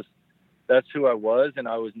like that's who I was, and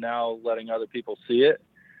I was now letting other people see it.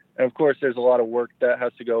 And of course, there's a lot of work that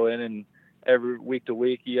has to go in, and every week to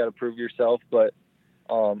week, you got to prove yourself. But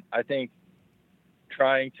I think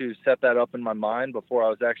trying to set that up in my mind before I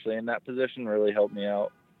was actually in that position really helped me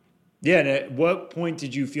out. Yeah, and at what point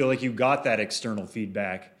did you feel like you got that external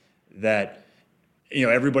feedback that,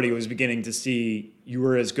 everybody was beginning to see you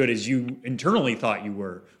were as good as you internally thought you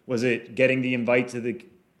were? Was it getting the invite to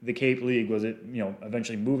the Cape League? Was it,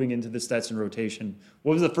 eventually moving into the Stetson rotation?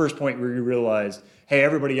 What was the first point where you realized, hey,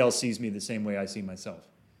 everybody else sees me the same way I see myself?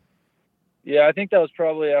 Yeah, I think that was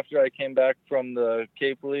probably after I came back from the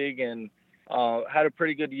Cape League and had a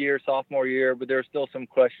pretty good year, sophomore year, but there were still some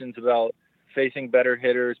questions about facing better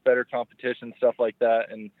hitters, better competition, stuff like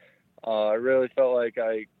that. And I really felt like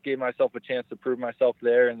I gave myself a chance to prove myself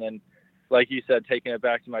there. And then, like you said, taking it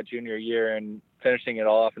back to my junior year and finishing it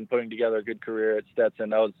off and putting together a good career at Stetson,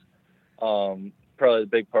 that was probably the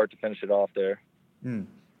big part to finish it off there.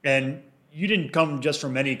 And you didn't come just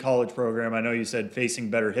from any college program. I know you said facing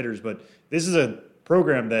better hitters, but this is a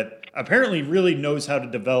program that apparently really knows how to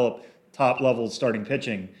develop top-level starting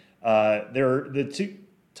pitching. They're the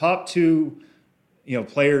top two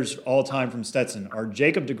players all time from Stetson are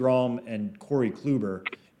Jacob deGrom and Corey Kluber.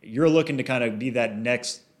 You're looking to kind of be that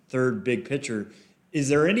next third big pitcher. Is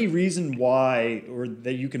there any reason why, or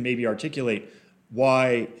that you can maybe articulate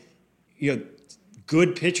why,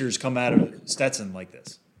 good pitchers come out of Stetson like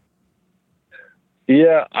this?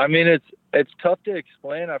 Yeah, I mean, it's tough to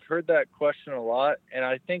explain. I've heard that question a lot, and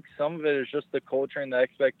I think some of it is just the culture and the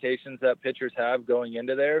expectations that pitchers have going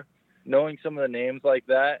into there. Knowing some of the names like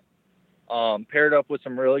that, paired up with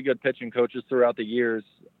some really good pitching coaches throughout the years.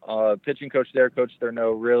 Pitching coach there, Coach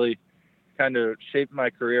Thurneau, really kind of shaped my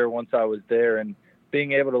career once I was there. And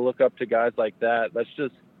being able to look up to guys like that, that's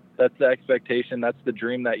the expectation. That's the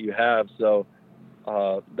dream that you have. So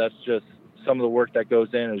that's just some of the work that goes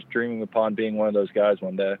in, is dreaming upon being one of those guys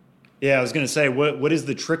one day. Yeah, I was going to say, what is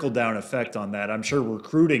the trickle-down effect on that? I'm sure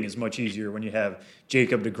recruiting is much easier when you have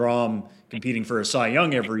Jacob deGrom competing for a Cy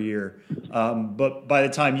Young every year. But by the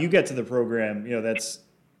time you get to the program, that's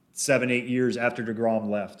 7-8 years after deGrom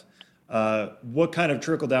left. What kind of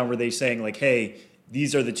trickle-down were they saying, like, hey,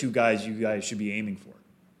 these are the two guys you guys should be aiming for?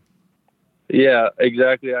 Yeah,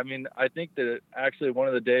 exactly. I mean, I think that actually one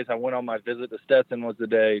of the days I went on my visit to Stetson was the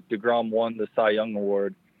day deGrom won the Cy Young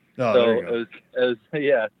Award. Oh, so there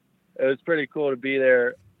you go. It was pretty cool to be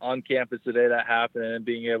there on campus the day that happened and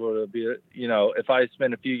being able to be, if I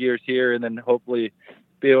spend a few years here and then hopefully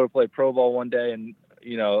be able to play pro ball one day. And,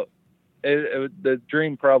 the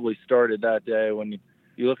dream probably started that day when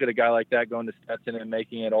you look at a guy like that going to Stetson and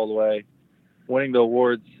making it all the way, winning the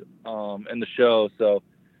awards in the show. So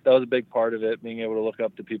that was a big part of it, being able to look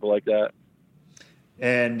up to people like that.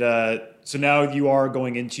 And so now you are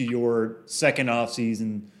going into your second off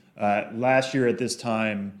season. Last year at this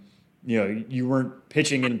time, you weren't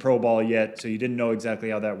pitching in pro ball yet, so you didn't know exactly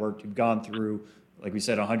how that worked. You've gone through, like we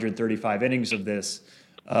said, 135 innings of this.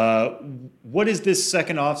 What is this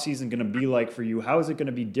second offseason going to be like for you? How is it going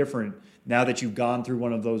to be different now that you've gone through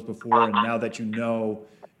one of those before, and now that you know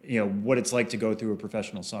what it's like to go through a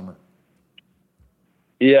professional summer?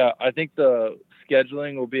 Yeah, I think the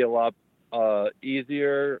scheduling will be a lot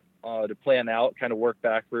easier to plan out, kind of work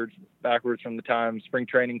backwards from the time spring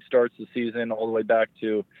training starts the season all the way back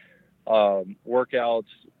to workouts,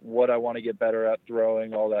 what I want to get better at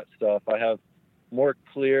throwing, all that stuff. I have more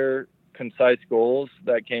clear, concise goals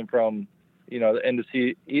that came from, the end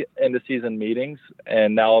of season meetings.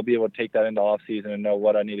 And now I'll be able to take that into off season and know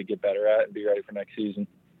what I need to get better at and be ready for next season.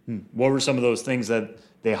 What were some of those things that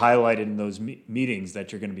they highlighted in those meetings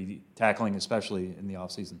that you're going to be tackling, especially in the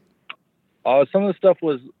off season? Some of the stuff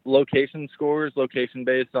was location scores, location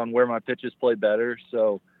based on where my pitches play better.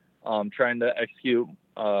 So trying to execute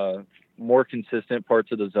more consistent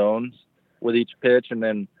parts of the zones with each pitch. And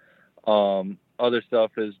then other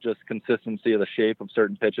stuff is just consistency of the shape of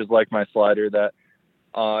certain pitches, like my slider that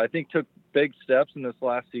I think took big steps in this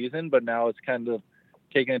last season, but now it's kind of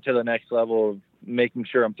taking it to the next level of making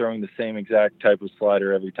sure I'm throwing the same exact type of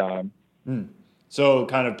slider every time. So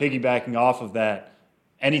kind of piggybacking off of that,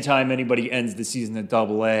 anytime anybody ends the season at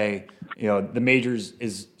AA, the majors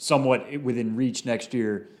is somewhat within reach next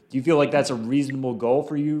year. Do you feel like that's a reasonable goal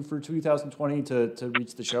for you for 2020 to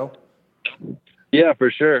reach the show? Yeah, for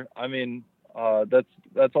sure. I mean,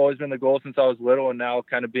 that's always been the goal since I was little, and now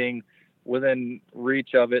kind of being within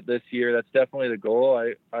reach of it this year, that's definitely the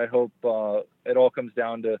goal. I hope it all comes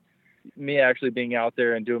down to me actually being out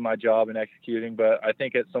there and doing my job and executing. But I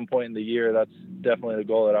think at some point in the year, that's definitely the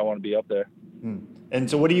goal, that I want to be up there. And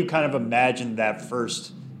so what do you kind of imagine that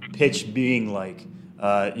first pitch being like?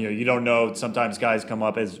 You don't know. Sometimes guys come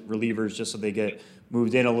up as relievers just so they get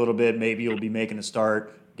moved in a little bit. Maybe you'll be making a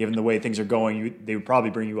start. Given the way things are going, they would probably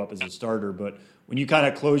bring you up as a starter. But when you kind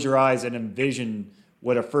of close your eyes and envision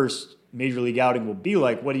what a first major league outing will be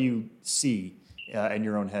like, what do you see in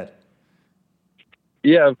your own head?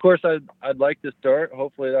 Yeah, of course I'd like to start.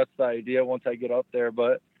 Hopefully that's the idea once I get up there.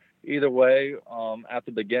 But either way, at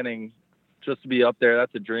the beginning, just to be up there,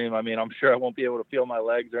 that's a dream. I mean, I'm sure I won't be able to feel my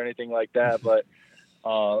legs or anything like that, but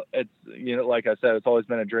it's, like I said, it's always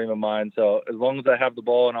been a dream of mine. So as long as I have the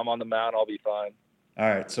ball and I'm on the mound, I'll be fine. All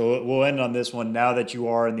right, so we'll end on this one. Now that you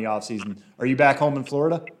are in the off season, are you back home in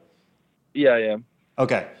Florida? Yeah, I am.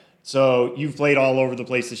 Okay. So you've played all over the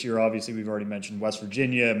place this year. Obviously, we've already mentioned West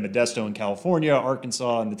Virginia, Modesto in California,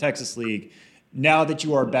 Arkansas, and the Texas League. Now that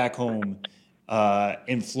you are back home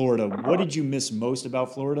in Florida, what did you miss most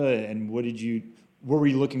about Florida, and what were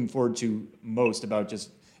you looking forward to most about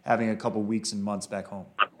just having a couple weeks and months back home?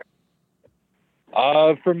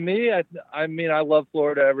 For me, I mean, I love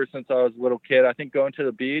Florida ever since I was a little kid. I think going to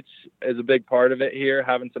the beach is a big part of it here,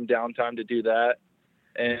 having some downtime to do that.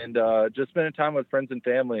 And just spending time with friends and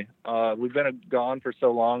family. We've been gone for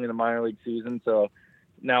so long in the minor league season, so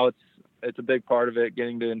now it's a big part of it,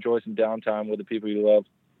 getting to enjoy some downtime with the people you love.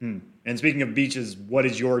 And speaking of beaches, what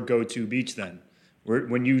is your go-to beach then?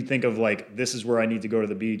 When you think of, like, this is where I need to go to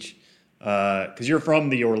the beach, because you're from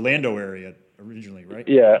the Orlando area originally, right?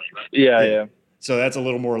 Yeah. So that's a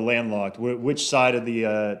little more landlocked. Which side of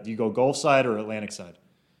the do you go Gulf side or Atlantic side?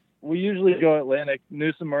 We usually go Atlantic.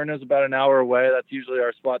 New Smyrna is about an hour away. That's usually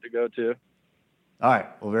our spot to go to. All right.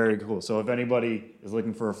 Well, very cool. So if anybody is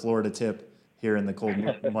looking for a Florida tip here in the cold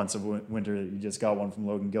months of winter, you just got one from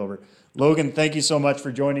Logan Gilbert. Logan, thank you so much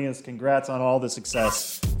for joining us. Congrats on all the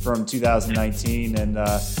success from 2019, and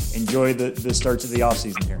enjoy the start to the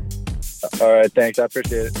offseason here. All right. Thanks. I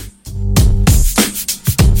appreciate it.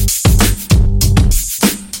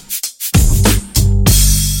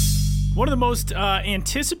 One of the most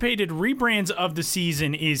anticipated rebrands of the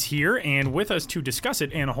season is here, and with us to discuss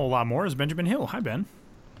it and a whole lot more is Benjamin Hill. Hi, Ben.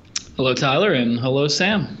 Hello, Tyler, and hello,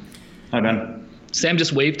 Sam. Hi, Ben. Sam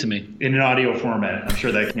just waved to me. In an audio format. I'm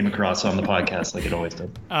sure that came across on the podcast like it always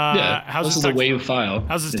did. This is a wave file.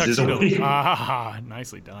 How's this tuxedo?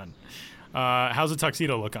 Nicely done. How's the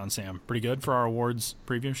tuxedo look on Sam? Pretty good for our awards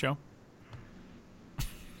preview show?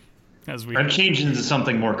 I'm changing into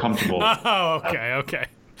something more comfortable. Oh, okay.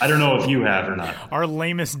 I don't know if you have or not. Our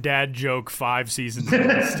lamest dad joke 5 seasons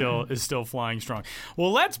is still flying strong.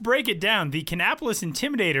 Well, let's break it down. The Kannapolis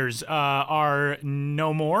Intimidators are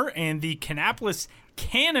no more, and the Kannapolis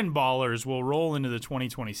Cannonballers will roll into the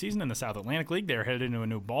 2020 season in the South Atlantic League. They're headed into a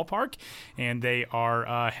new ballpark, and they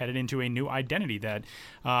are headed into a new identity that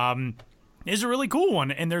is a really cool one,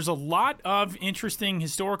 and there's a lot of interesting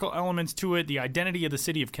historical elements to it. The identity of the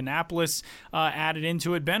city of Kannapolis added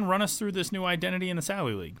into it. Ben, run us through this new identity in the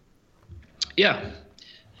Sally League. Yeah.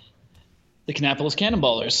 The Kannapolis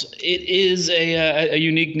Cannonballers. It is a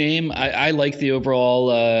unique name. I like the overall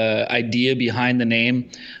idea behind the name,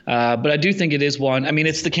 but I do think it is one. I mean,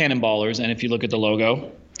 it's the Cannonballers, and if you look at the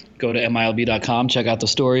logo, go to MILB.com, check out the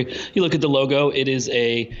story. You look at the logo, it is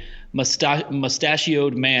a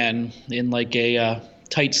mustachioed man in like a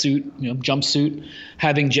tight suit, jumpsuit,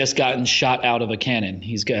 having just gotten shot out of a cannon.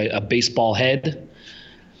 He's got a baseball head.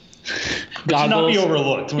 Goggles. Should not be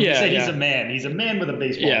overlooked. When you say he's a man with a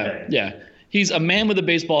baseball head. Yeah. He's a man with a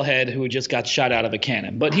baseball head who just got shot out of a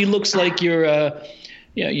cannon. But he looks like you're a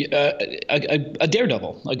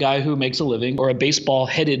daredevil, a guy who makes a living, or a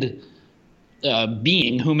baseball-headed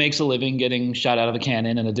being who makes a living getting shot out of a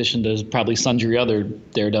cannon, in addition to probably sundry other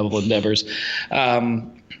daredevil endeavors.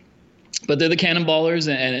 But they're the Cannonballers,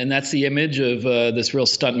 and that's the image of this real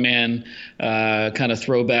stuntman kind of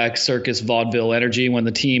throwback circus vaudeville energy. When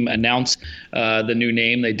the team announced the new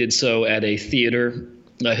name, they did so at a theater,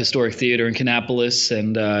 a historic theater in Kannapolis,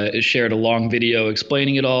 and it shared a long video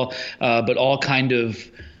explaining it all, but all kind of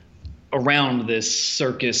around this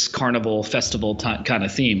circus carnival festival kind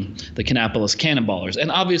of theme, the Kannapolis Cannonballers.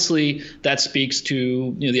 And obviously that speaks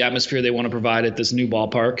to the atmosphere they want to provide at this new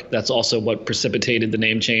ballpark. That's also what precipitated the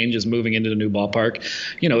name change, is moving into the new ballpark.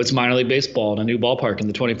 It's minor league baseball in a new ballpark in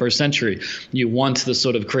the 21st century. You want the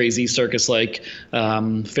sort of crazy circus-like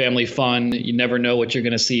family fun, you never know what you're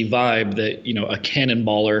going to see vibe that a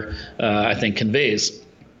Cannonballer I think conveys.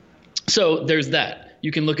 So there's that.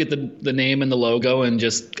 You can look at the name and the logo and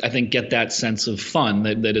just, I think, get that sense of fun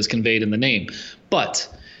that is conveyed in the name. But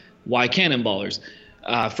why Cannonballers?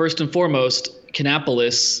 First and foremost,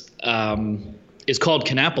 Kannapolis is called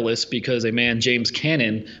Kannapolis because a man, James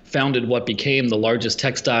Cannon, founded what became the largest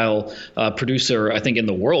textile producer, I think, in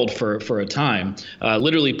the world for a time.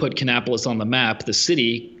 Literally put Kannapolis on the map. The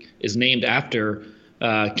city is named after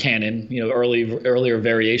Cannon. Earlier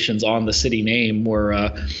variations on the city name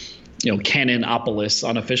were Cannonopolis,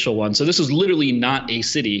 unofficial one. So this was literally not a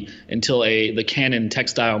city until the Cannon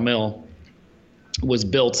textile mill was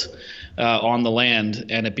built on the land,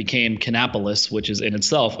 and it became Kannapolis, which is in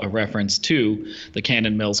itself a reference to the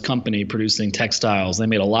Cannon Mills Company producing textiles. They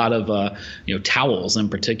made a lot of towels in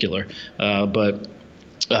particular, but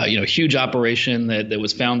huge operation that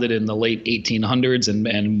was founded in the late 1800s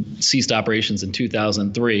and ceased operations in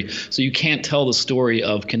 2003. So you can't tell the story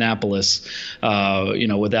of Kannapolis,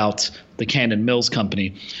 without the Cannon Mills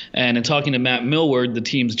Company. And in talking to Matt Millward, the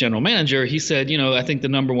team's general manager, he said, I think the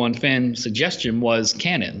number one fan suggestion was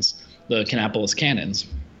Cannons, the Kannapolis Cannons.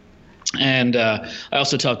 And I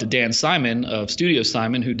also talked to Dan Simon of Studio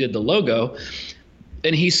Simon, who did the logo,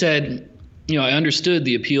 and he said, I understood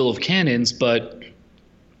the appeal of Cannons, but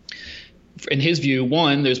in his view,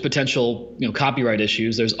 one, there's potential, copyright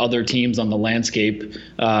issues. There's other teams on the landscape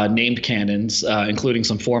named Cannons, including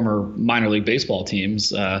some former minor league baseball teams,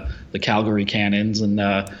 the Calgary Cannons and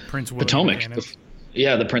Potomac. Cannons.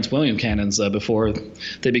 Yeah, the Prince William Cannons before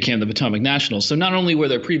they became the Potomac Nationals. So not only were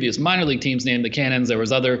there previous minor league teams named the Cannons, there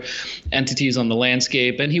was other entities on the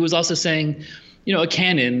landscape. And he was also saying, a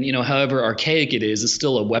cannon, however archaic it is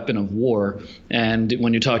still a weapon of war. And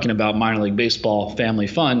when you're talking about minor league baseball family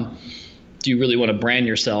fun, do you really want to brand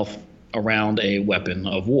yourself around a weapon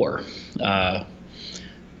of war?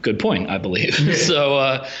 Good point, I believe.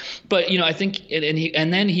 So, but I think,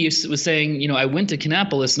 and then he was saying, I went to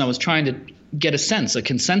Kannapolis and I was trying to get a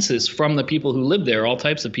consensus from the people who live there, all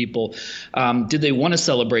types of people. Did they want to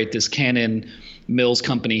celebrate this Cannon Mills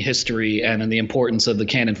Company history and the importance of the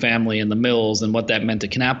Cannon family and the mills and what that meant to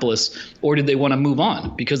Kannapolis, or did they want to move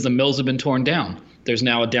on because the mills have been torn down? There's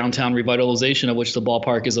now a downtown revitalization of which the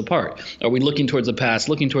ballpark is a part. Are we looking towards the past,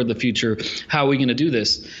 looking toward the future? How are we going to do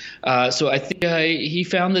this? So I think he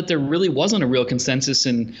found that there really wasn't a real consensus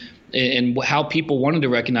in how people wanted to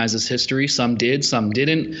recognize this history. Some did, some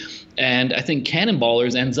didn't. And I think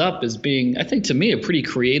Cannonballers ends up as being, I think to me, a pretty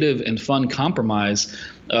creative and fun compromise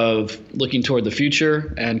of looking toward the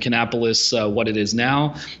future and Kannapolis, what it is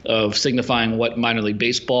now, of signifying what minor league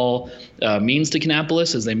baseball means to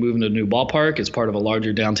Kannapolis as they move into a new ballpark as part of a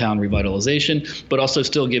larger downtown revitalization, but also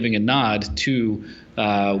still giving a nod to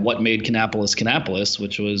what made Kannapolis,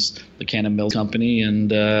 which was the Cannon Mills Company and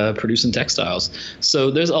producing textiles.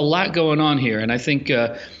 So there's a lot going on here, and I think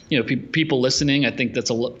people listening, I think that's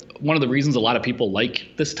one of the reasons a lot of people like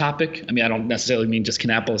this topic. I mean, I don't necessarily mean just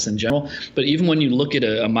Kannapolis in general, but even when you look at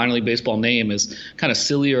a minor league baseball name, as kind of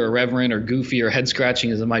silly or irreverent or goofy or head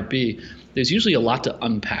scratching as it might be, there's usually a lot to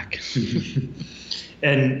unpack.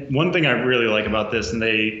 And one thing I really like about this, and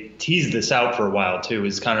they teased this out for a while too,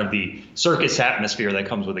 is kind of the circus atmosphere that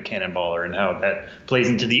comes with a cannonballer and how that plays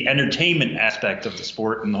into the entertainment aspect of the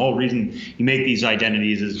sport. And the whole reason you make these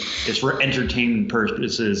identities is for entertainment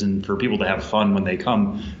purposes and for people to have fun when they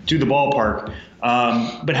come to the ballpark.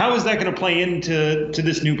 But how is that going to play into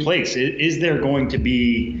this new place? Is there going to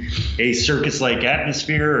be a circus-like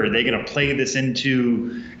atmosphere? Or are they going to play this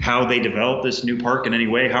into how they develop this new park in any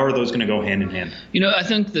way? How are those going to go hand in hand? I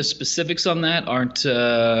think the specifics on that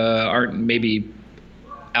aren't maybe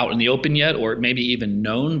out in the open yet, or maybe even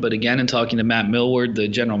known. But again, in talking to Matt Millward, the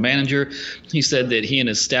general manager, he said that he and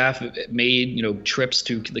his staff made trips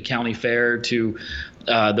to the county fair, to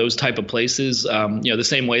those type of places, the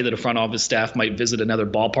same way that a front office staff might visit another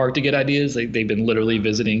ballpark to get ideas. They've been literally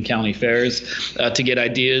visiting county fairs to get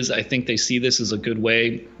ideas. I think they see this as a good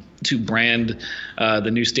way to brand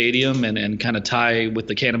the new stadium and kind of tie with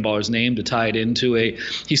the Cannonballers name, to tie it into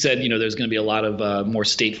he said, there's going to be a lot of more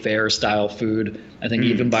state fair style food. I think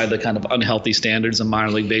even by the kind of unhealthy standards of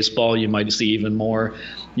minor league baseball, you might see even more,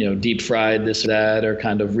 deep fried this or that, or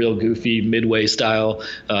kind of real goofy midway style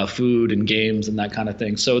food and games and that kind of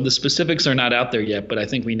thing. So the specifics are not out there yet, but I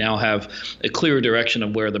think we now have a clearer direction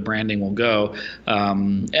of where the branding will go.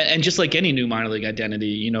 And just like any new minor league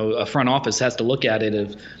identity, a front office has to look at it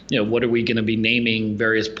of, what are we going to be naming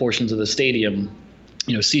various portions of the stadium,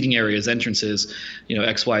 seating areas, entrances,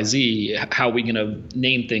 XYZ, how are we going to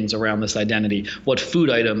name things around this identity? What food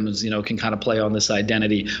items, can kind of play on this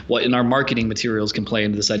identity? What in our marketing materials can play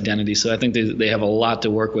into this identity? So I think they have a lot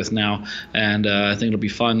to work with now, and I think it'll be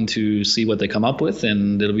fun to see what they come up with,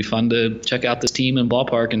 and it'll be fun to check out this team and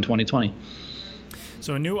ballpark in 2020.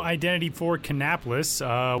 So a new identity for Kannapolis.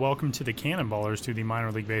 Welcome to the Cannonballers to the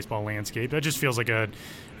minor league baseball landscape. That just feels like a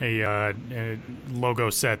logo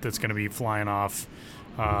set that's going to be flying off.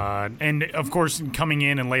 And, of course, coming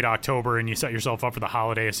in late October and you set yourself up for the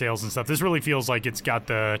holiday sales and stuff, this really feels like it's got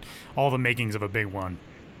all the makings of a big one.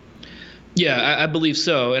 Yeah, I believe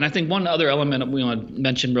so. And I think one other element we want to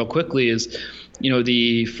mention real quickly is,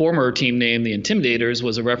 the former team name, the Intimidators,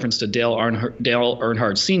 was a reference to Dale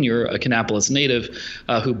Earnhardt Sr., a Kannapolis native,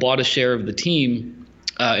 who bought a share of the team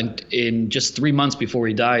in just 3 months before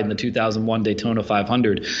he died in the 2001 Daytona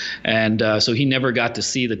 500. And so he never got to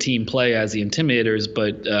see the team play as the Intimidators,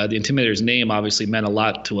 but the Intimidators name obviously meant a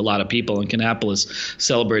lot to a lot of people in Kannapolis,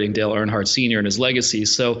 celebrating Dale Earnhardt Sr. and his legacy.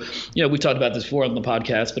 So, we talked about this before on the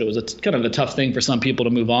podcast, but it was kind of a tough thing for some people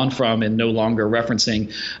to move on from and no longer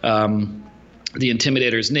referencing the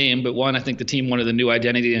Intimidators name. But one, I think the team wanted a new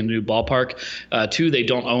identity and a new ballpark. Two, they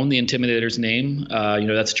don't own the Intimidators name.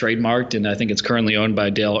 That's trademarked, and I think it's currently owned by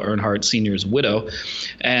Dale Earnhardt Sr.'s widow.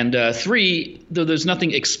 And three, though there's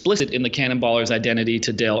nothing explicit in the Cannonballers' identity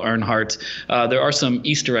to Dale Earnhardt, there are some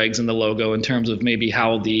Easter eggs in the logo in terms of maybe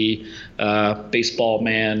how the baseball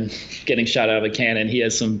man getting shot out of a cannon. He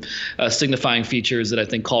has some signifying features that I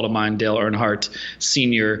think call to mind Dale Earnhardt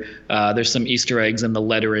Sr. There's some Easter eggs in the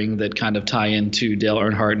lettering that kind of tie into Dale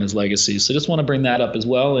Earnhardt and his legacy. So just want to bring that up as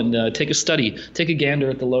well and take a gander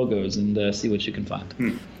at the logos and see what you can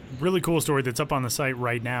find. Really cool story that's up on the site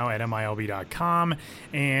right now at milb.com,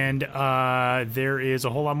 and there is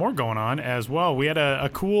a whole lot more going on as well. We had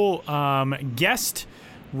a cool guest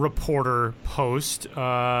reporter post,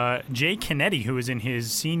 Jay Kennedy, who is in his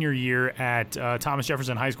senior year at Thomas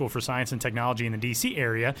Jefferson High School for Science and Technology in the D.C.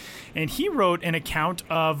 area, and he wrote an account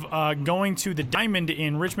of going to the Diamond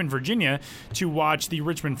in Richmond, Virginia, to watch the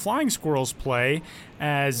Richmond Flying Squirrels play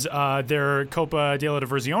as their Copa de la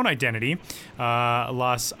Diversión identity,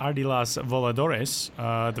 Las Ardilas Voladores,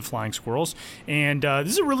 the Flying Squirrels. And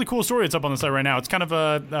this is a really cool story that's up on the site right now. It's kind of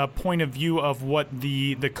a point of view of what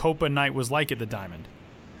the Copa night was like at the Diamond.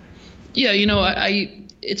 Yeah,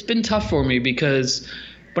 it's been tough for me because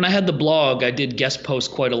when I had the blog, I did guest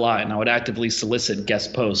posts quite a lot, and I would actively solicit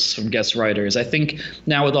guest posts from guest writers. I think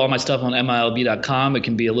now with all my stuff on MILB.com, it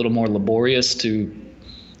can be a little more laborious to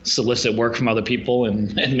solicit work from other people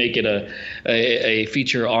and make it a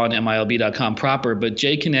feature on MILB.com proper. But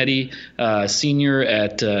Jay Kennedy, senior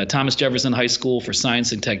at Thomas Jefferson High School for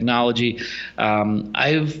Science and Technology.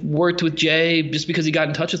 I've worked with Jay just because he got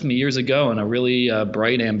in touch with me years ago, and a really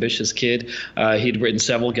bright, ambitious kid. He'd written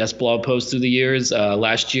several guest blog posts through the years.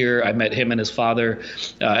 Last year, I met him and his father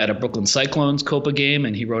at a Brooklyn Cyclones Copa game,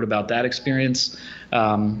 and he wrote about that experience.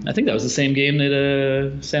 I think that was the same game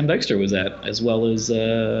that Sam Dykstra was at, as well as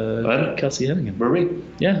Kelsey Hennigan. Were we?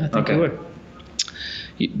 Yeah, I think we were.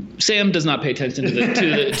 Sam does not pay attention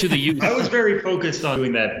to the youth. I was very focused on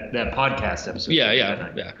doing that podcast episode.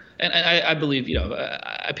 Yeah. And I believe,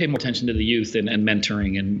 I pay more attention to the youth and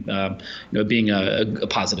mentoring and being a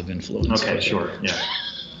positive influence. Okay, sure. Yeah.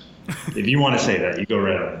 If you want to say that, you go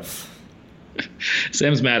right ahead.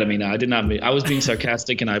 Sam's mad at me now. I was being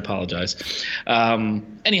sarcastic, and I apologize.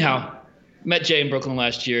 Anyhow, met Jay in Brooklyn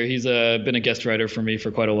last year. He's been a guest writer for me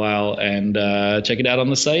for quite a while, and check it out on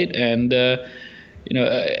the site. And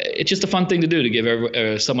it's just a fun thing to do, to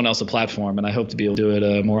give someone else a platform, and I hope to be able to do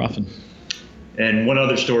it more often. And one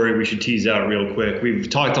other story we should tease out real quick. We've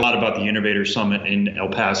talked a lot about the Innovator Summit in El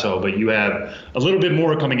Paso, but you have a little bit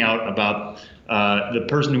more coming out about the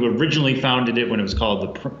person who originally founded it when it was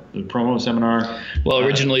called the Promo Seminar. Well,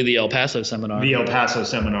 originally the El Paso Seminar. The El Paso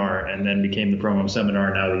Seminar, and then became the Promo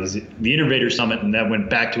Seminar. Now the Innovator Summit, and that went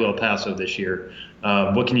back to El Paso this year.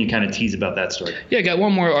 What can you kind of tease about that story? Yeah, I got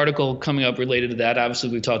one more article coming up related to that. Obviously,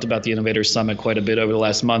 we've talked about the Innovator Summit quite a bit over the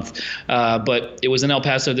last month, but it was in El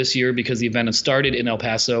Paso this year because the event had started in El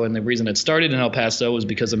Paso, and the reason it started in El Paso was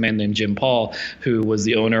because a man named Jim Paul, who was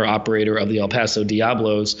the owner-operator of the El Paso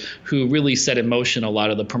Diablos, who really set in motion a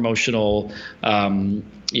lot of the promotional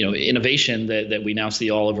innovation that we now see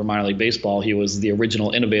all over minor league baseball. He was the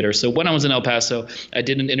original innovator. So when I was in El Paso, I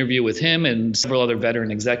did an interview with him and several other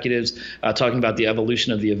veteran executives talking about the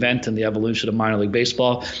evolution of the event and the evolution of minor league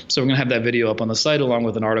baseball. So we're going to have that video up on the site along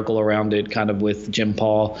with an article around it, kind of with Jim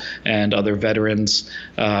Paul and other veterans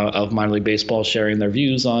of minor league baseball sharing their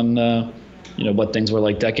views on what things were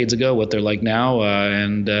like decades ago, what they're like now,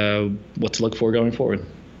 and what to look for going forward.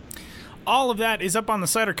 All of that is up on the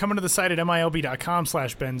site, or coming to the site at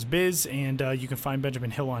milb.com/BensBiz, and you can find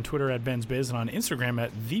Benjamin Hill on Twitter at BensBiz and on Instagram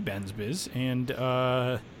at TheBensBiz. And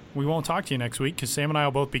we won't talk to you next week because Sam and I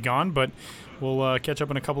will both be gone, but we'll catch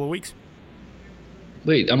up in a couple of weeks.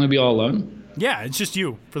 Wait, I'm going to be all alone? Yeah, it's just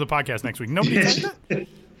you for the podcast next week. Nobody does that? It's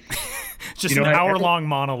just an hour-long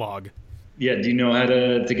monologue. Yeah, do you know how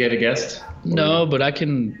to get a guest? No, but I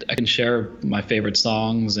can share my favorite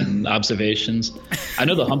songs and observations. I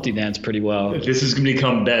know the Humpty Dance pretty well. This is going to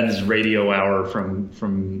become Ben's radio hour from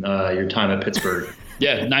your time at Pittsburgh.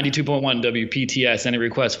 Yeah, 92.1 WPTS. Any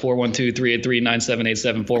requests?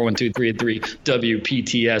 412-383-9787, 412-383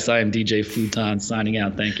 WPTS. I am DJ Futon signing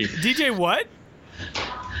out. Thank you. DJ what?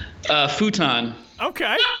 Futon.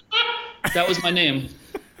 Okay. That was my name.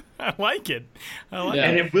 I like it.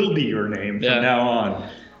 And it will be your name from now on.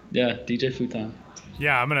 Yeah, DJ Futon.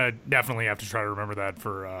 Yeah, I'm going to definitely have to try to remember that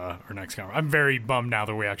for our next conference. I'm very bummed now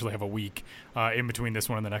that we actually have a week in between this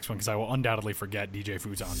one and the next one because I will undoubtedly forget DJ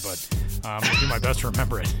Futon, but I'm going to do my best to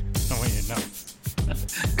remember it. I want you to know.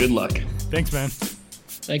 Good luck. Thanks, man.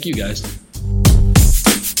 Thank you, guys.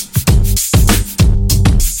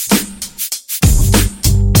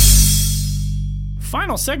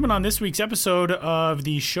 Final segment on this week's episode of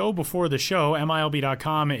the show before the show.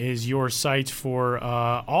 MILB.com is your site for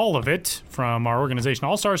all of it, from our organization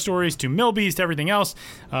All-Star Stories to Milbees to everything else.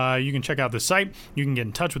 You can check out the site. You can get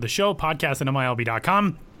in touch with the show, podcast at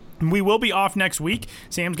MILB.com. We will be off next week.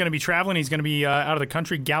 Sam's going to be traveling. He's going to be out of the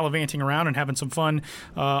country gallivanting around and having some fun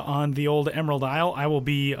on the old Emerald Isle. I will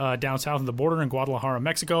be down south of the border in Guadalajara,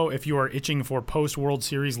 Mexico. If you are itching for post-World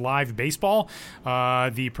Series live baseball,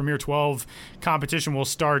 the Premier 12 competition will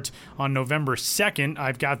start on November 2nd.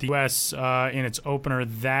 I've got the U.S. In its opener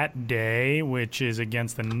that day, which is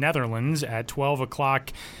against the Netherlands at 12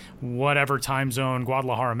 o'clock. Whatever time zone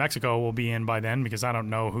Guadalajara, Mexico will be in by then, because I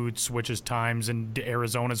don't know who switches times, and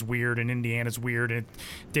Arizona's weird and Indiana's weird and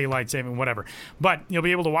daylight saving, whatever. But you'll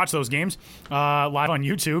be able to watch those games live on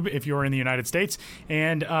YouTube if you're in the United States.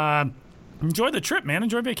 And enjoy the trip, man.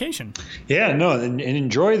 Enjoy vacation. Yeah, no, and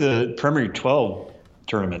enjoy the Premier 12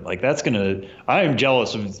 tournament. Like, that's going to – I am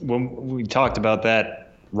jealous of when we talked about that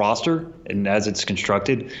roster and as it's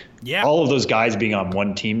constructed. Yeah, all of those guys being on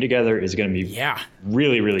one team together is going to be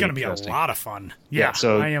really, really going to be a lot of fun. Yeah,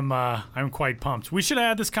 so I'm quite pumped. We should have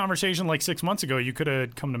had this conversation like 6 months ago. You could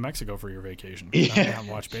have come to Mexico for your vacation and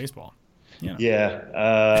watch baseball. You know.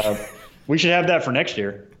 Yeah, we should have that for next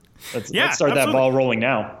year. Let's start absolutely. That ball rolling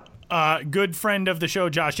now. Good friend of the show,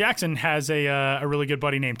 Josh Jackson, has a really good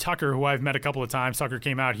buddy named Tucker, who I've met a couple of times. Tucker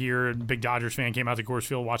came out here, big Dodgers fan, came out to Coors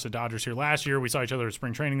Field, watched the Dodgers here last year. We saw each other at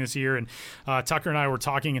spring training this year, and Tucker and I were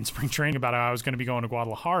talking in spring training about how I was going to be going to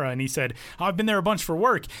Guadalajara, and he said, I've been there a bunch for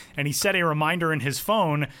work, and he set a reminder in his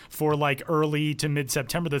phone for like early to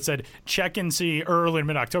mid-September that said, check and see, early to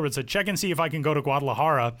mid-October, it said, check and see if I can go to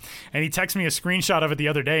Guadalajara, and he texted me a screenshot of it the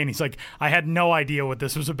other day, and he's like, I had no idea what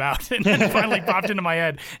this was about, and it finally popped into my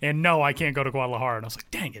head, and no, I can't go to Guadalajara. And I was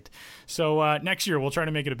like, dang it. So next year we'll try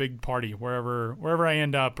to make it a big party wherever I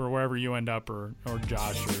end up, or wherever you end up, or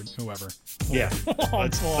Josh or whoever. Yeah.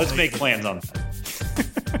 Let's make plans on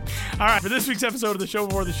that. All right. For this week's episode of the show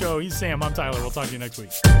before the show, he's Sam. I'm Tyler. We'll talk to you next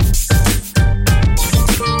week.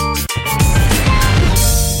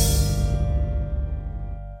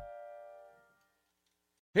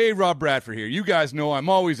 Hey, Rob Bradford here. You guys know I'm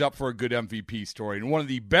always up for a good MVP story, and one of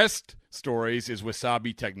the best stories is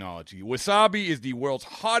Wasabi Technology. Wasabi is the world's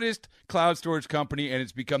hottest cloud storage company, and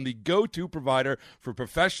it's become the go-to provider for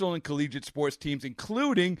professional and collegiate sports teams,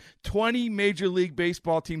 including 20 Major League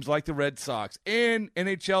Baseball teams like the Red Sox and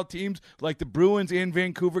NHL teams like the Bruins and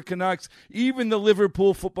Vancouver Canucks. Even the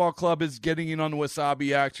Liverpool Football Club is getting in on the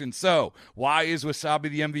Wasabi action. So, why is Wasabi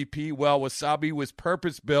the MVP? Well, Wasabi was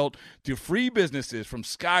purpose-built to free businesses from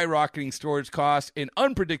skyrocketing storage costs and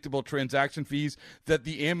unpredictable transaction fees that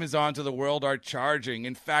the Amazons of the world are charging.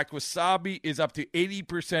 In fact, Wasabi is up to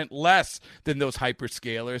 80% less than those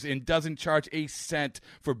hyperscalers and doesn't charge a cent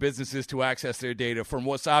for businesses to access their data. From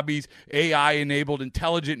Wasabi's AI-enabled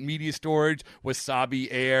intelligent media storage, Wasabi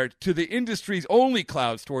Air, to the industry's only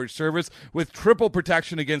cloud storage service with triple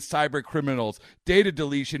protection against cyber criminals, data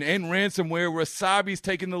deletion, and ransomware, Wasabi's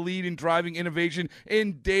taken the lead in driving innovation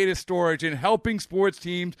in data storage and helping sports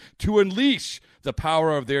teams to unleash the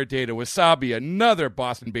power of their data. Wasabi, another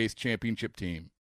Boston-based championship team.